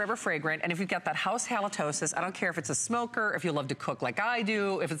famous Forever Fragrant, and if you've got that house halitosis, I don't care if it's a smoker, if you love to cook like I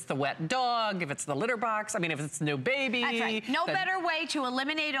do, if it's the wet dog, if it's the litter box, I mean, if it's the new baby. That's right. No better way to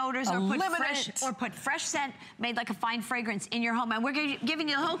eliminate odors or put fresh scent made like a fine fragrance in your home. And we're giving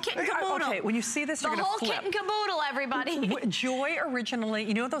you the whole kit and caboodle. Okay, when you see this, you're gonna flip. The whole kit and caboodle, everybody. Joy originally,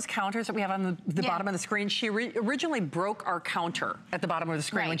 you know those counters that we have on the bottom of the screen? She originally broke our counter at the bottom of the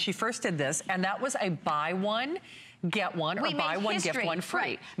screen when she first did this, and that was a buy one, get one, or buy one, gift one free.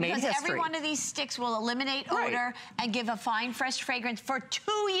 Right. Because every one of these sticks will eliminate odor and give a fine, fresh fragrance for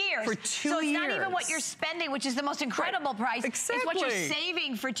 2 years. For 2 years. So it's not even what you're spending, which is the most incredible price. Exactly. It's what you're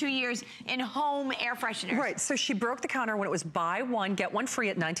saving for 2 years in home air fresheners. Right, so she broke the counter when it was buy one, get one free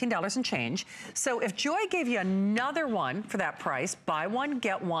at $19 and change. So if Joy gave you another one for that price, buy one,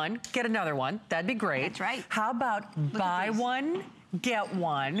 get another one, that'd be great. That's right. How about buy one, get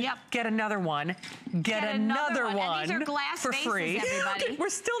one, get another one, get another one and these are glass for free. Everybody. Okay, we're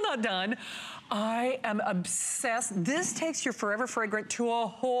still not done. I am obsessed. This takes your Forever Fragrant to a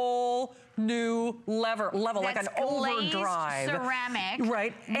whole new level, like an overdrive. Ceramic,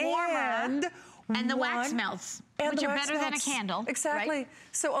 right? Warmer, and the wax melts, which are better than a candle. Exactly. Right?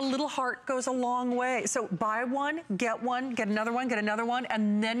 So a little heart goes a long way. So buy one, get another one,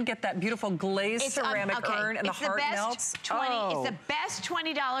 and then get that beautiful glazed ceramic urn, and the heart melts. It's the best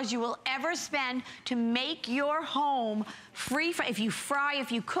 $20 you will ever spend to make your home free. If you fry,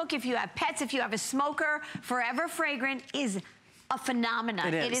 if you cook, if you have pets, if you have a smoker, Forever Fragrant is a phenomena.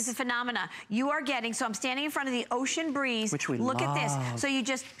 It is a phenomena. You are getting, so I'm standing in front of the Ocean Breeze. Which we Look love. at this. So you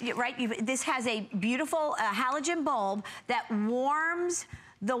just, this has a beautiful halogen bulb that warms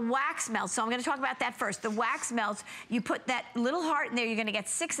the wax melts. So I'm gonna talk about that first. The wax melts, you put that little heart in there, you're gonna get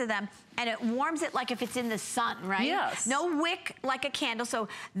 6 of them, and it warms it like if it's in the sun, right? Yes. No wick like a candle. So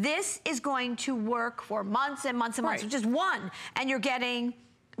this is going to work for months and months and months, just one, and you're getting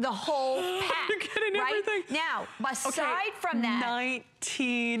the whole pack. You're getting everything. Now, aside from that,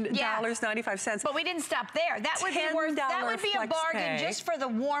 $19.95. But we didn't stop there. That would be worth. That would be a bargain just for the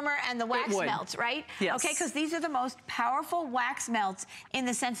warmer and the wax melts, right? Yes. Okay, because these are the most powerful wax melts in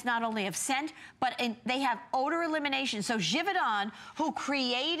the sense not only of scent, but they have odor elimination. So Givaudan, who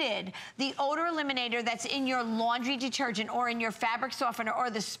created the odor eliminator that's in your laundry detergent or in your fabric softener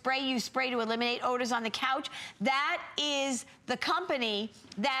or the spray you spray to eliminate odors on the couch, that is the company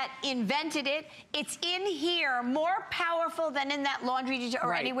that invented it. It's in here, more powerful than in that laundry detergent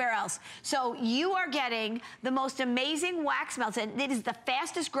or anywhere else. So you are getting the most amazing wax melts, and it is the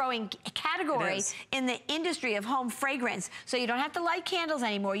fastest growing category in the industry of home fragrance. So you don't have to light candles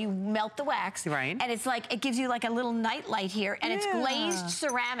anymore. You melt the wax. Right. And it's like, it gives you like a little night light here, and it's glazed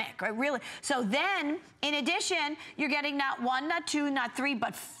ceramic, right? Really. So then, in addition, you're getting not 1, not 2, not 3,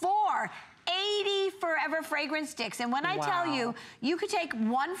 but 4. 80 Forever Fragrance sticks. And when I tell you, you could take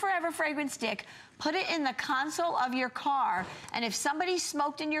one Forever Fragrance stick, put it in the console of your car, and if somebody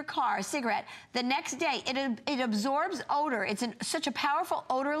smoked in your car a cigarette, the next day it absorbs odor. It's such a powerful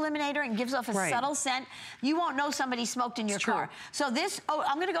odor eliminator and gives off a subtle scent. You won't know somebody smoked in your car. So this,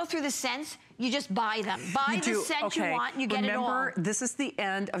 I'm gonna go through the scents. You just buy them. Buy the scent you want, you get it all. Remember, this is the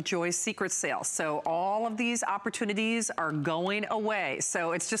end of Joy's secret sale. So all of these opportunities are going away.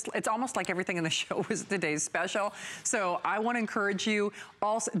 So it's almost like everything in the show was today's special. So I want to encourage you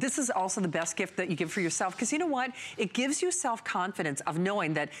also, this is also the best gift that you give for yourself, because you know what? It gives you self-confidence of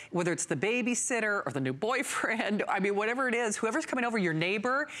knowing that whether it's the babysitter or the new boyfriend, I mean, whatever it is, whoever's coming over, your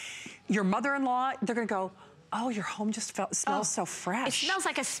neighbor, your mother-in-law, they're gonna go, oh, your home just smells so fresh. It smells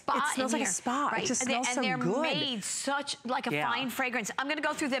like a spa. It smells like a spa. It just smells so good. And they're made such like a fine fragrance. I'm gonna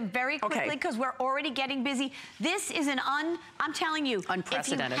go through them very quickly because we're already getting busy. This is I'm telling you,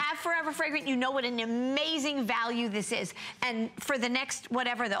 unprecedented. If you have Forever Fragrant, you know what an amazing value this is. And for the next,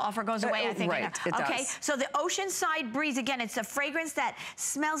 whatever, the offer goes away, I think. Right, it does. So the Oceanside Breeze, again, it's a fragrance that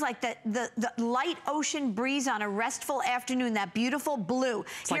smells like the light ocean breeze on a restful afternoon, that beautiful blue.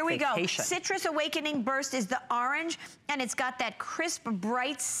 Here we go. Citrus Awakening Burst is the orange, and it's got that crisp,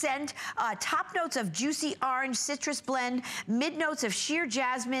 bright scent. Top notes of juicy orange citrus blend, mid notes of sheer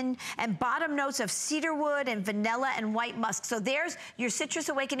jasmine, and bottom notes of cedarwood and vanilla and white musk. So there's your Citrus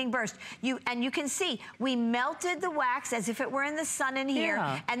Awakening Burst. You can see we melted the wax as if it were in the sun in here,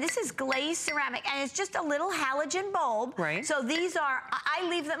 and this is glazed ceramic, and it's just a little halogen bulb. Right. So these are, I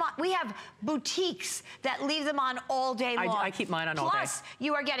leave them on. We have boutiques that leave them on all day long. I keep mine on all day. Plus,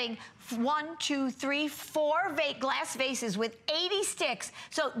 you are getting 1, 2, 3, 4 4 glass vases with 80 sticks.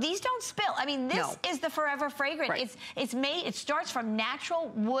 So these don't spill. I mean, this is the Forever Fragrant. Right. It's made, it starts from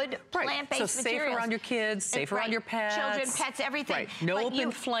natural wood, plant-based so materials. safe around your kids, safe around your pets. Children, pets, everything. Right. No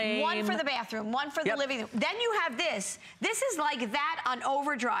open flame. One for the bathroom, one for the living room. Then you have this. This is like that on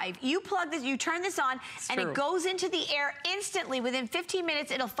overdrive. You plug this, you turn this on, and it goes into the air instantly. Within 15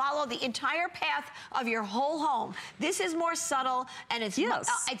 minutes, it'll follow the entire path of your whole home. This is more subtle, and it's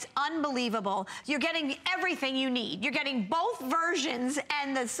unbelievable. You're getting everything you need. You're getting both versions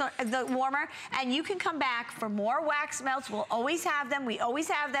and the warmer, and you can come back for more wax melts. We'll always have them. We always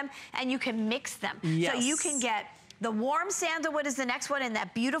have them, and you can mix them. Yes. So you can get the warm sandalwood is the next one in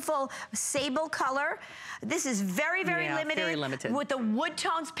that beautiful sable color. This is very, very limited. Very limited. With the wood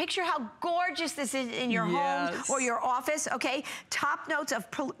tones. Picture how gorgeous this is in your home or your office, okay? Top notes of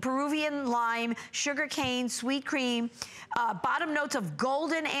Peruvian lime, sugar cane, sweet cream, bottom notes of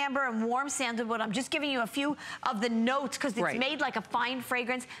golden amber and warm sandalwood. I'm just giving you a few of the notes because it's made like a fine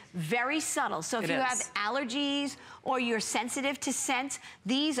fragrance. Very subtle. So if you have allergies or you're sensitive to scent,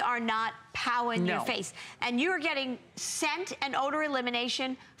 these are not pow in your face. And you're getting scent and odor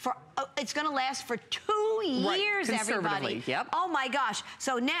elimination for, it's gonna last for 2 years, everybody. Oh my gosh.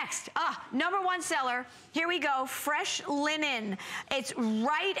 So next, #1 seller, here we go, fresh linen. It's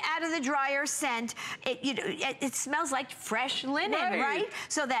right out of the dryer scent. It smells like fresh linen, right?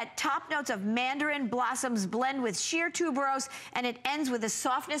 So that top notes of mandarin blossoms blend with sheer tuberose, and it ends with the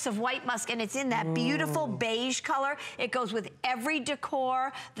softness of white musk, and it's in that beautiful beige color. It goes with every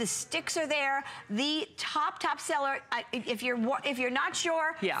decor. The sticks are there. The top seller, if you're not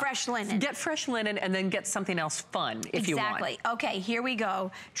sure, fresh linen. Get fresh linen and then get something else fun if you want. Exactly. Okay, here we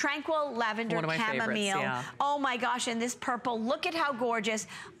go. Tranquil lavender chamomile. Oh my gosh, and this purple, look at how gorgeous.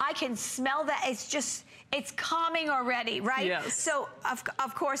 I can smell that. It's calming already, right? Yes. So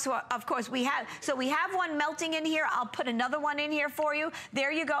of course we have one melting in here. I'll put another one in here for you.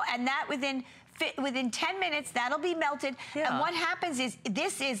 There you go. And that within 10 minutes, that'll be melted. And what happens is,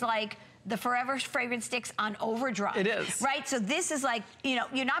 this is like the Forever Fragrance Sticks on overdrive. It is. Right? So this is like,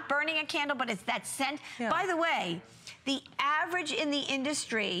 you're not burning a candle, but it's that scent. By the way, the average in the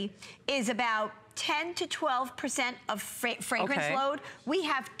industry is about 10 to 12% of fragrance load. We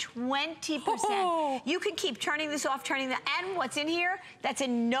have 20%. You can keep turning this off, turning that. And what's in here that's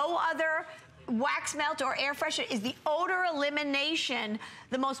in no other wax melt or air freshener is the odor elimination,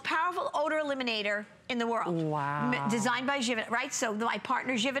 the most powerful odor eliminator in the world. Wow. Designed by Givaudan, right? So my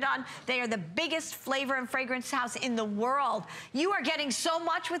partner Givaudan, they are the biggest flavor and fragrance house in the world. You are getting so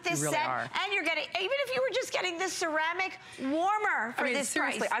much with this set, and you're getting, even if you were just getting this ceramic warmer for this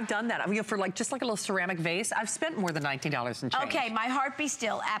seriously, price. I've done that. I mean, for just like a little ceramic vase, I've spent more than $19 in change. Okay, my heart be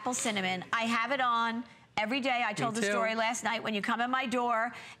still, apple cinnamon. I have it on every day. I told the story last night. When you come in my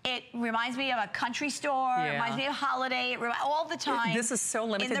door, it reminds me of a country store. It reminds me of holiday. All the time. This is so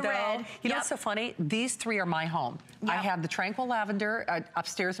limited, in the though. red. You know what's so funny? These 3 are my home. I have the Tranquil Lavender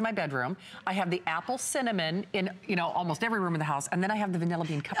upstairs in my bedroom. I have the Apple Cinnamon in almost every room in the house, and then I have the Vanilla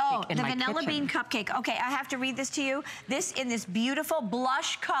Bean Cupcake in my kitchen. The Vanilla Bean Cupcake. Okay, I have to read this to you. This in this beautiful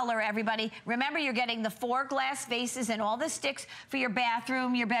blush color, everybody. Remember, you're getting the 4 glass vases and all the sticks for your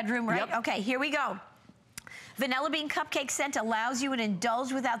bathroom, your bedroom, right? Okay, here we go. Vanilla Bean Cupcake scent allows you to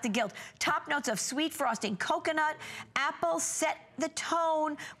indulge without the guilt. Top notes of sweet frosting, coconut, apple set the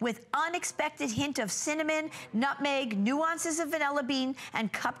tone with unexpected hint of cinnamon, nutmeg, nuances of vanilla bean,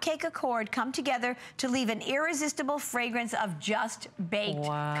 and cupcake accord come together to leave an irresistible fragrance of just baked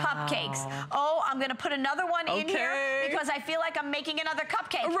cupcakes. Oh, I'm gonna put another one in here because I feel like I'm making another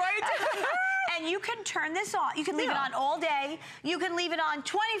cupcake. Right. And you can turn this on. You can leave it on all day. You can leave it on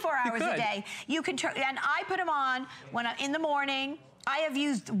 24 hours a day. You can turn, and I put them on when I'm in the morning. I have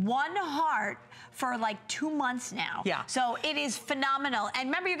used 1 heart for like 2 months now. So it is phenomenal. And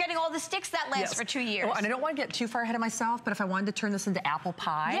remember, you're getting all the sticks that last for 2 years. Oh, and I don't want to get too far ahead of myself, but if I wanted to turn this into apple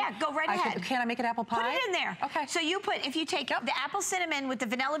pie. Go right ahead. Can I make it apple pie? Put it in there. Okay. So if you take the apple cinnamon with the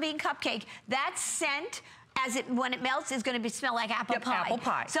vanilla bean cupcake, that scent, when it melts, is going to smell like apple pie. Apple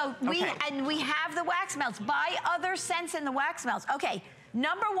pie. So we have the wax melts. Buy other scents in the wax melts. Okay,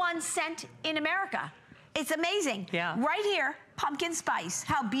 #1 scent in America. It's amazing. Right here, pumpkin spice.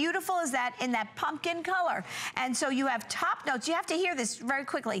 How beautiful is that in that pumpkin color? And so you have top notes. You have to hear this very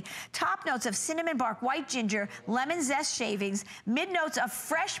quickly. Top notes of cinnamon bark, white ginger, lemon zest shavings, mid notes of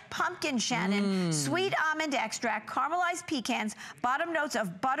fresh pumpkin Shannon, sweet almond extract, caramelized pecans, bottom notes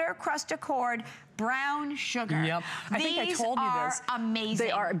of butter crust accord, brown sugar. I think I told you this. These are amazing.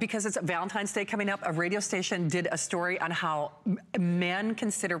 They are, because it's Valentine's Day coming up. A radio station did a story on how men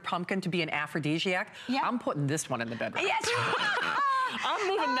consider pumpkin to be an aphrodisiac. I'm putting this one in the bedroom. Yes. I'm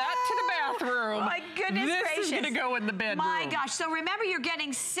moving from that to the bathroom. My goodness gracious. This is gonna go in the bedroom. My gosh, so remember you're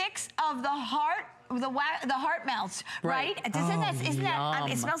getting 6 of the heart melts, right? Isn't that,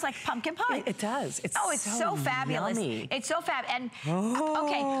 it smells like pumpkin pie. It does. It's so fabulous. Yummy. It's so fab. And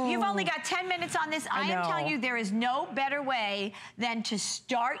okay, you've only got 10 minutes on this. I am telling you, there is no better way than to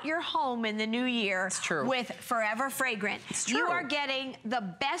start your home in the new year with Forever Fragrant. It's true. You are getting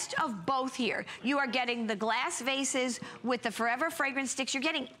the best of both here. You are getting the glass vases with the Forever Fragrant sticks. You're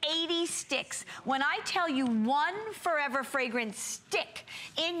getting 80 sticks. When I tell you 1 Forever Fragrant stick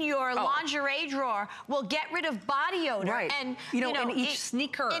in your lingerie drawer will get rid of body odor. Right. And in each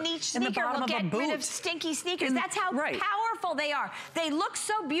sneaker. In each sneaker will get rid of stinky sneakers. That's how powerful they are. They look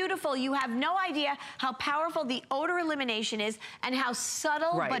so beautiful. You have no idea how powerful the odor elimination is and how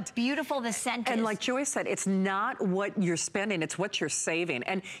subtle but beautiful the scent is. And like Joy said, it's not what you're spending, it's what you're saving.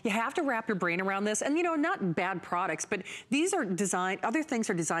 And you have to wrap your brain around this. And not bad products, but these are designed, other things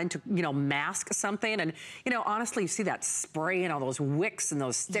are designed to, mask something. And, honestly, you see that spray and all those wicks and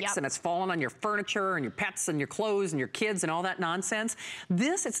those sticks and it's falling on your furniture and your pets and your clothes and your kids and all that nonsense.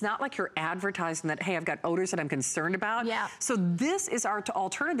 This, it's not like you're advertising that, hey, I've got odors that I'm concerned about. Yeah. So this is our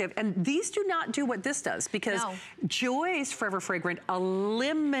alternative. And these do not do what this does because Joy's Forever Fragrant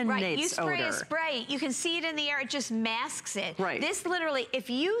eliminates you spray odor. a spray, you can see it in the air, it just masks it. Right. This literally, if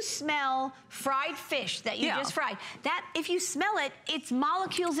you smell fried fish that you just fried, if you smell it, it's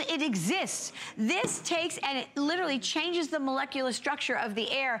molecules, it exists. This takes and it literally changes the molecular structure of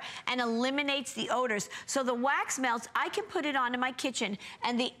the air and eliminates the odors. So the wax melts, I can put it on in my kitchen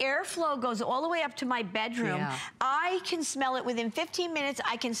and the airflow goes all the way up to my bedroom. Yeah. I can smell it within 15 minutes.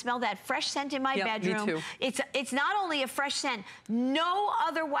 I can smell that fresh scent in my bedroom. Me too. It's not only a fresh scent, no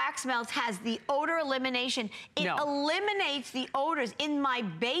other wax melt has the odor elimination. It eliminates the odors. In my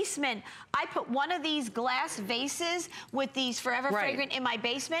basement, I put one of these glass vases with these Forever Fragrant in my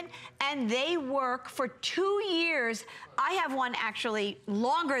basement and they work for 2 years. I have one actually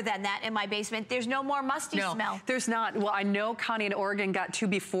longer than that in my basement. There's no more musty smell. There's not. Well, I know Connie in Oregon got 2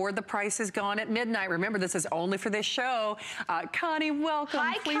 before the price is gone at midnight. Remember, this is only for this show. Connie, welcome.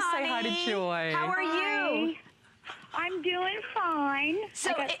 Hi, Please Connie. say hi to Joy. How are you? I'm doing fine.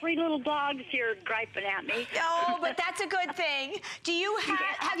 So I got 3 little dogs here griping at me. Oh, but that's a good thing. Do you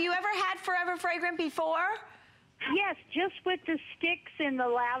have you ever had Forever Fragrant before? Yes, just with the sticks and the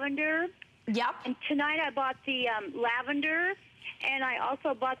lavender. Yep. And tonight I bought the lavender, and I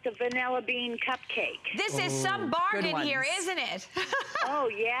also bought the vanilla bean cupcake. This is some bargain here, isn't it? Oh,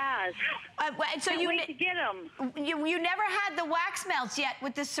 yes. So Can't wait to get them. You never had the wax melts yet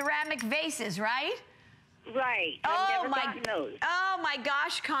with the ceramic vases, right? Right. I've never gotten those. Oh, my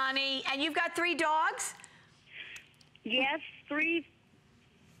gosh, Connie. And you've got 3 dogs? Yes, 3.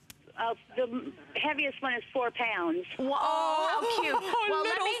 The heaviest one is 4 pounds. Whoa, how cute. Well,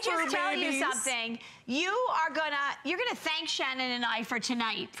 let me just tell you something. You're gonna thank Shannon and I for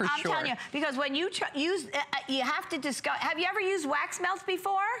tonight. I'm telling you, because when you use, you have to discuss. Have you ever used wax melts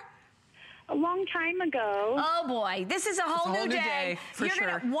before? A long time ago. Oh boy, this is a whole new day. For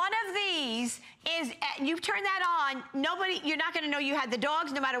sure. One of these is, you turn that on, you're not gonna know you had the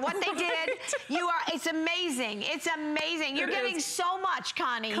dogs no matter what they did. It's amazing, it's amazing. You're getting so much,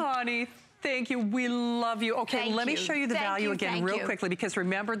 Connie. Connie, thank you. We love you. Okay, let me show you the value again real quickly because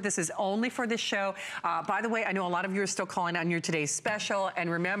remember, this is only for this show. By the way, I know a lot of you are still calling on your today's special. And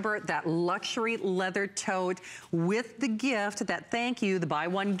remember that luxury leather tote with the gift, that thank you, the buy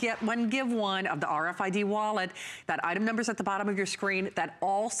one, get one, give one of the RFID wallet. That item number's at the bottom of your screen. That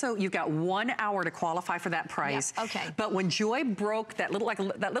also, you've got 1 hour to qualify for that price. Yep, okay. But when Joy broke that little,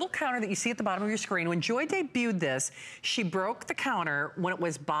 that little counter that you see at the bottom of your screen, when Joy debuted this, she broke the counter when it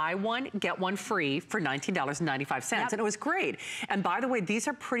was buy one, get one free for $19.95. And it was great. And by the way, these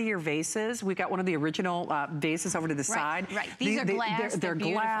are prettier vases. We've got one of the original vases over to the side. Right, these are glass. They're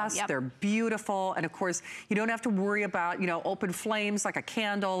glass, they're beautiful. And of course, you don't have to worry about, open flames like a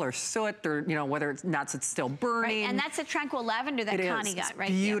candle or soot or, whether it's still burning. Right, and that's a tranquil lavender that Connie got, right?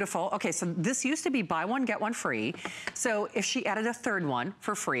 Beautiful. Okay, so this used to be buy one, get one free. So if she added a 3rd one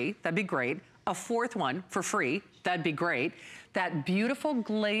for free, that'd be great. A 4th one for free, that'd be great. That beautiful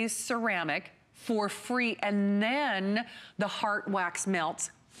glazed ceramic for free, and then the heart wax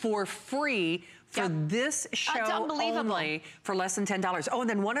melts for free for this show only for less than $10. Oh, and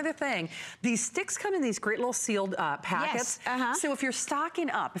then one other thing. These sticks come in these great little sealed packets. Yes. So if you're stocking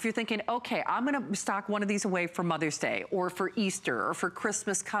up, if you're thinking, okay, I'm going to stock one of these away for Mother's Day or for Easter or for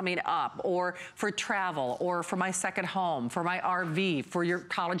Christmas coming up or for travel or for my second home, for my RV, for your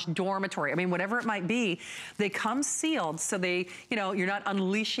college dormitory, I mean, whatever it might be, they come sealed so they, you know, you're not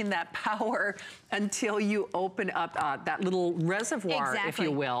unleashing that power until you open up that little reservoir, if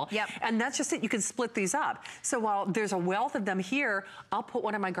you will. And that's just it. You can split these up. So while there's a wealth of them here, I'll put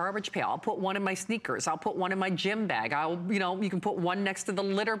one in my garbage pail. I'll put one in my sneakers. I'll put one in my gym bag. You know, you can put one next to the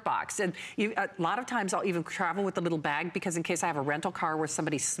litter box. And a lot of times I'll even travel with a little bag because in case I have a rental car where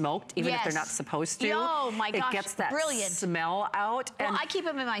somebody smoked, even if they're not supposed to, oh my gosh, it gets that brilliant smell out. Well, I keep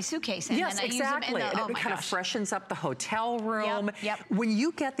them in my suitcase. And yes, then I exactly. Use them And it kind of freshens up the hotel room. When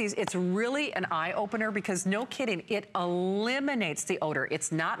you get these, it's really an eye-opener because no kidding, it eliminates the odor.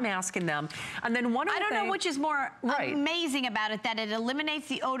 It's not masking them. And then one other thing, I don't know which is more amazing about it, that it eliminates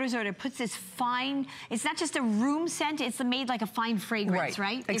the odors or it puts this fine, it's not just a room scent, it's made like a fine fragrance,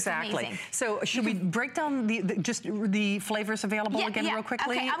 right? Exactly. It's so should we break down just the flavors available again real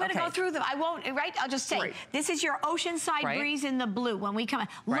quickly? Okay, I'm going to go through them. I won't, I'll just say, this is your Oceanside Breeze in the blue. When we come,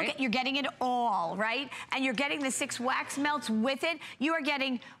 look at, you're getting it all, right? And you're getting the 6 wax melts with it. You are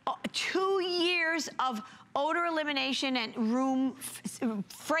getting 2 years of odor elimination and room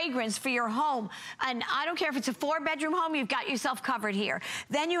fragrance for your home. And I don't care if it's a 4-bedroom home, you've got yourself covered here.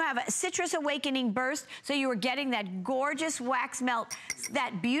 Then you have a Citrus Awakening Burst, so you are getting that gorgeous wax melt,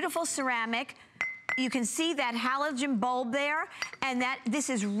 that beautiful ceramic. You can see that halogen bulb there, and that this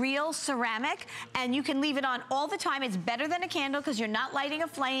is real ceramic, and you can leave it on all the time. It's better than a candle because you're not lighting a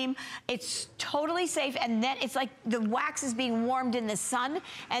flame. It's totally safe, and then it's like the wax is being warmed in the sun.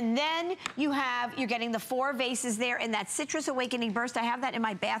 And then you're getting the 4 vases there in that Citrus Awakening Burst. I have that in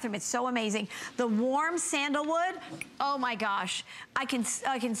my bathroom. It's so amazing. The warm sandalwood, oh my gosh. I can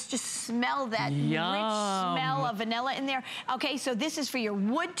just smell that rich smell of vanilla in there. Okay, so this is for your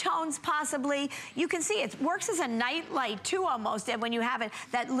wood tones possibly. You can see it works as a night light too almost, and when you have it,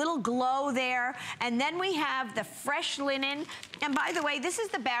 that little glow there. And then we have the fresh linen. And by the way, this is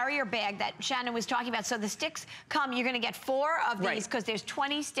the barrier bag that Shannon was talking about. So the sticks come, you're gonna get 4 of these because there's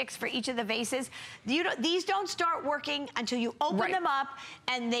 20 sticks for each of the vases. These don't start working until you open them up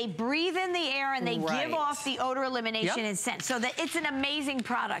and they breathe in the air and they give off the odor elimination and scent. So that it's an amazing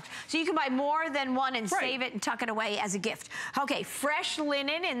product. So you can buy more than one and save it and tuck it away as a gift. Okay, fresh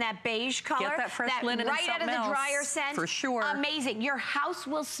linen in that beige color. Get that fresh linen right out of the dryer scent. For sure. Amazing. Your house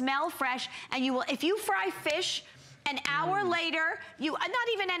will smell fresh, and you will, if you fry fish, an hour later, not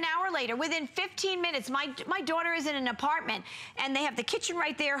even an hour later, within 15 minutes, my daughter is in an apartment and they have the kitchen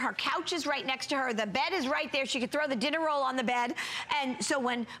right there, her couch is right next to her, the bed is right there, she could throw the dinner roll on the bed. And so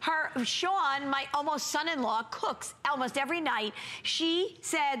when Sean, my almost son-in-law, cooks almost every night, she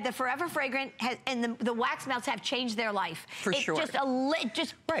said the Forever Fragrant and the wax melts have changed their life. For sure. It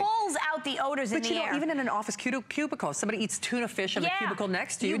just pulls out the odors in the air. But you know, even in an office cubicle, somebody eats tuna fish in the cubicle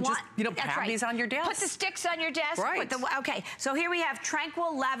next to you, just have these on your desk. Put the sticks on your desk. Right. Okay, so here we have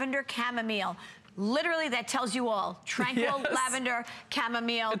Tranquil Lavender Chamomile. Literally, that tells you all. Tranquil Lavender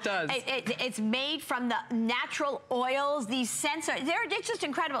Chamomile. It does. It's made from the natural oils. These scents it's just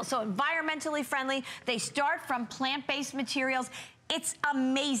incredible. So environmentally friendly. They start from plant-based materials. It's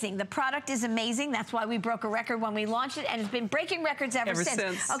amazing. The product is amazing. That's why we broke a record when we launched it, and it's been breaking records ever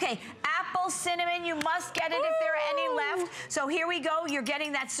since. Okay, apple cinnamon, you must get it if there are any left. So here we go. You're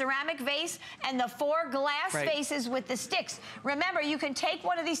getting that ceramic vase and the 4 glass vases with the sticks. Remember, you can take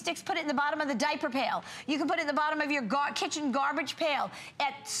one of these sticks, put it in the bottom of the diaper pail. You can put it in the bottom of your kitchen garbage pail.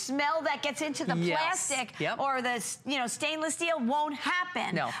 That smell that gets into the plastic or the stainless steel won't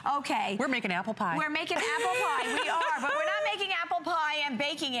happen. No. Okay. We're making apple pie. We're making apple pie. We are, but we're not making apple pie and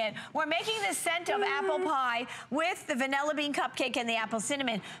baking it. We're making the scent of apple pie with the vanilla bean cupcake and the apple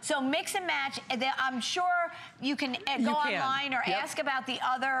cinnamon. So mix and match. I'm sure you can go online or ask about the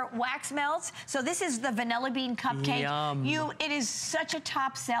other wax melts. So this is the vanilla bean cupcake. Yum. It is such a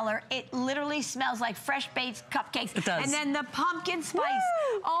top seller. It literally smells like fresh baked cupcakes. It does. And then the pumpkin spice.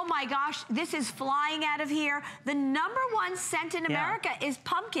 Woo! Oh my gosh, this is flying out of here. The #1 scent in America is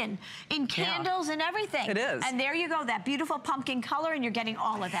pumpkin in candles and everything. It is. And there you go, that beautiful pumpkin color, and you're getting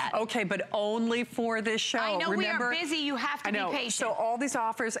all of that. Okay, but only for this show. I know. Remember, we are busy. You have to be patient. So all these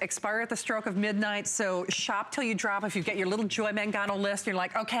offers expire at the stroke of midnight, so shop till you drop. If you get your little Joy Mangano list, you're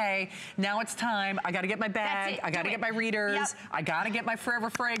like, okay, now it's time. I got to get my bag. I got to get my readers. Yep. I got to get my Forever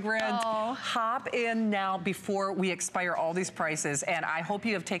Fragrant. Oh. Hop in now before we expire all these prices, and I hope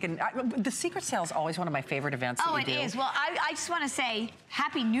you have taken... the secret sale is always one of my favorite events that you do. It is. Well, I just want to say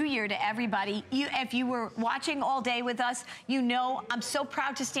Happy New Year to everybody. If you were watching all day with us, you know I'm so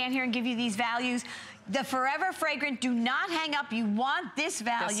proud to stand here and give you these values. The Forever Fragrant, do not hang up. You want this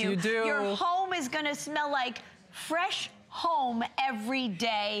value. Yes, you do. Your home is going to smell like fresh home every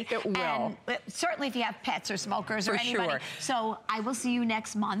day. It will. And certainly if you have pets or smokers or For anybody. sure. So I will see you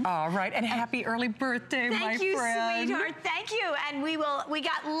next month. All right, and happy early birthday, my friend. Thank you, sweetheart. Thank you. And we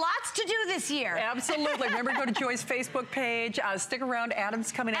got lots to do this year. Absolutely. Remember, go to Joy's Facebook page. Stick around.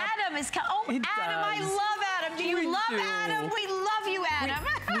 Adam's coming out. Adam is coming. Oh, Adam, I love Adam. Do you love Adam? We love you, Adam.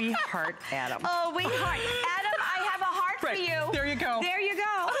 We heart Adam. Oh, we heart. Adam, I have a heart for you. There you go. There you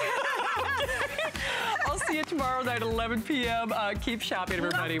go. I'll see you tomorrow night at 11 p.m. Keep shopping,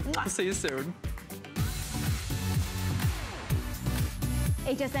 everybody. We'll see you soon.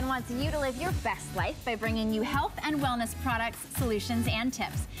 HSN wants you to live your best life by bringing you health and wellness products, solutions, and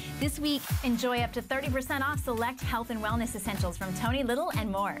tips. This week, enjoy up to 30% off select health and wellness essentials from Tony Little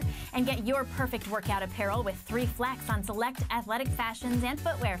and more. And get your perfect workout apparel with 3 flex on select athletic fashions and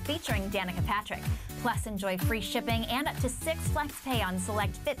footwear featuring Danica Patrick. Plus, enjoy free shipping and up to 6 flex pay on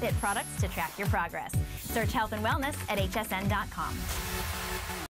select Fitbit products to track your progress. Search health and wellness at hsn.com.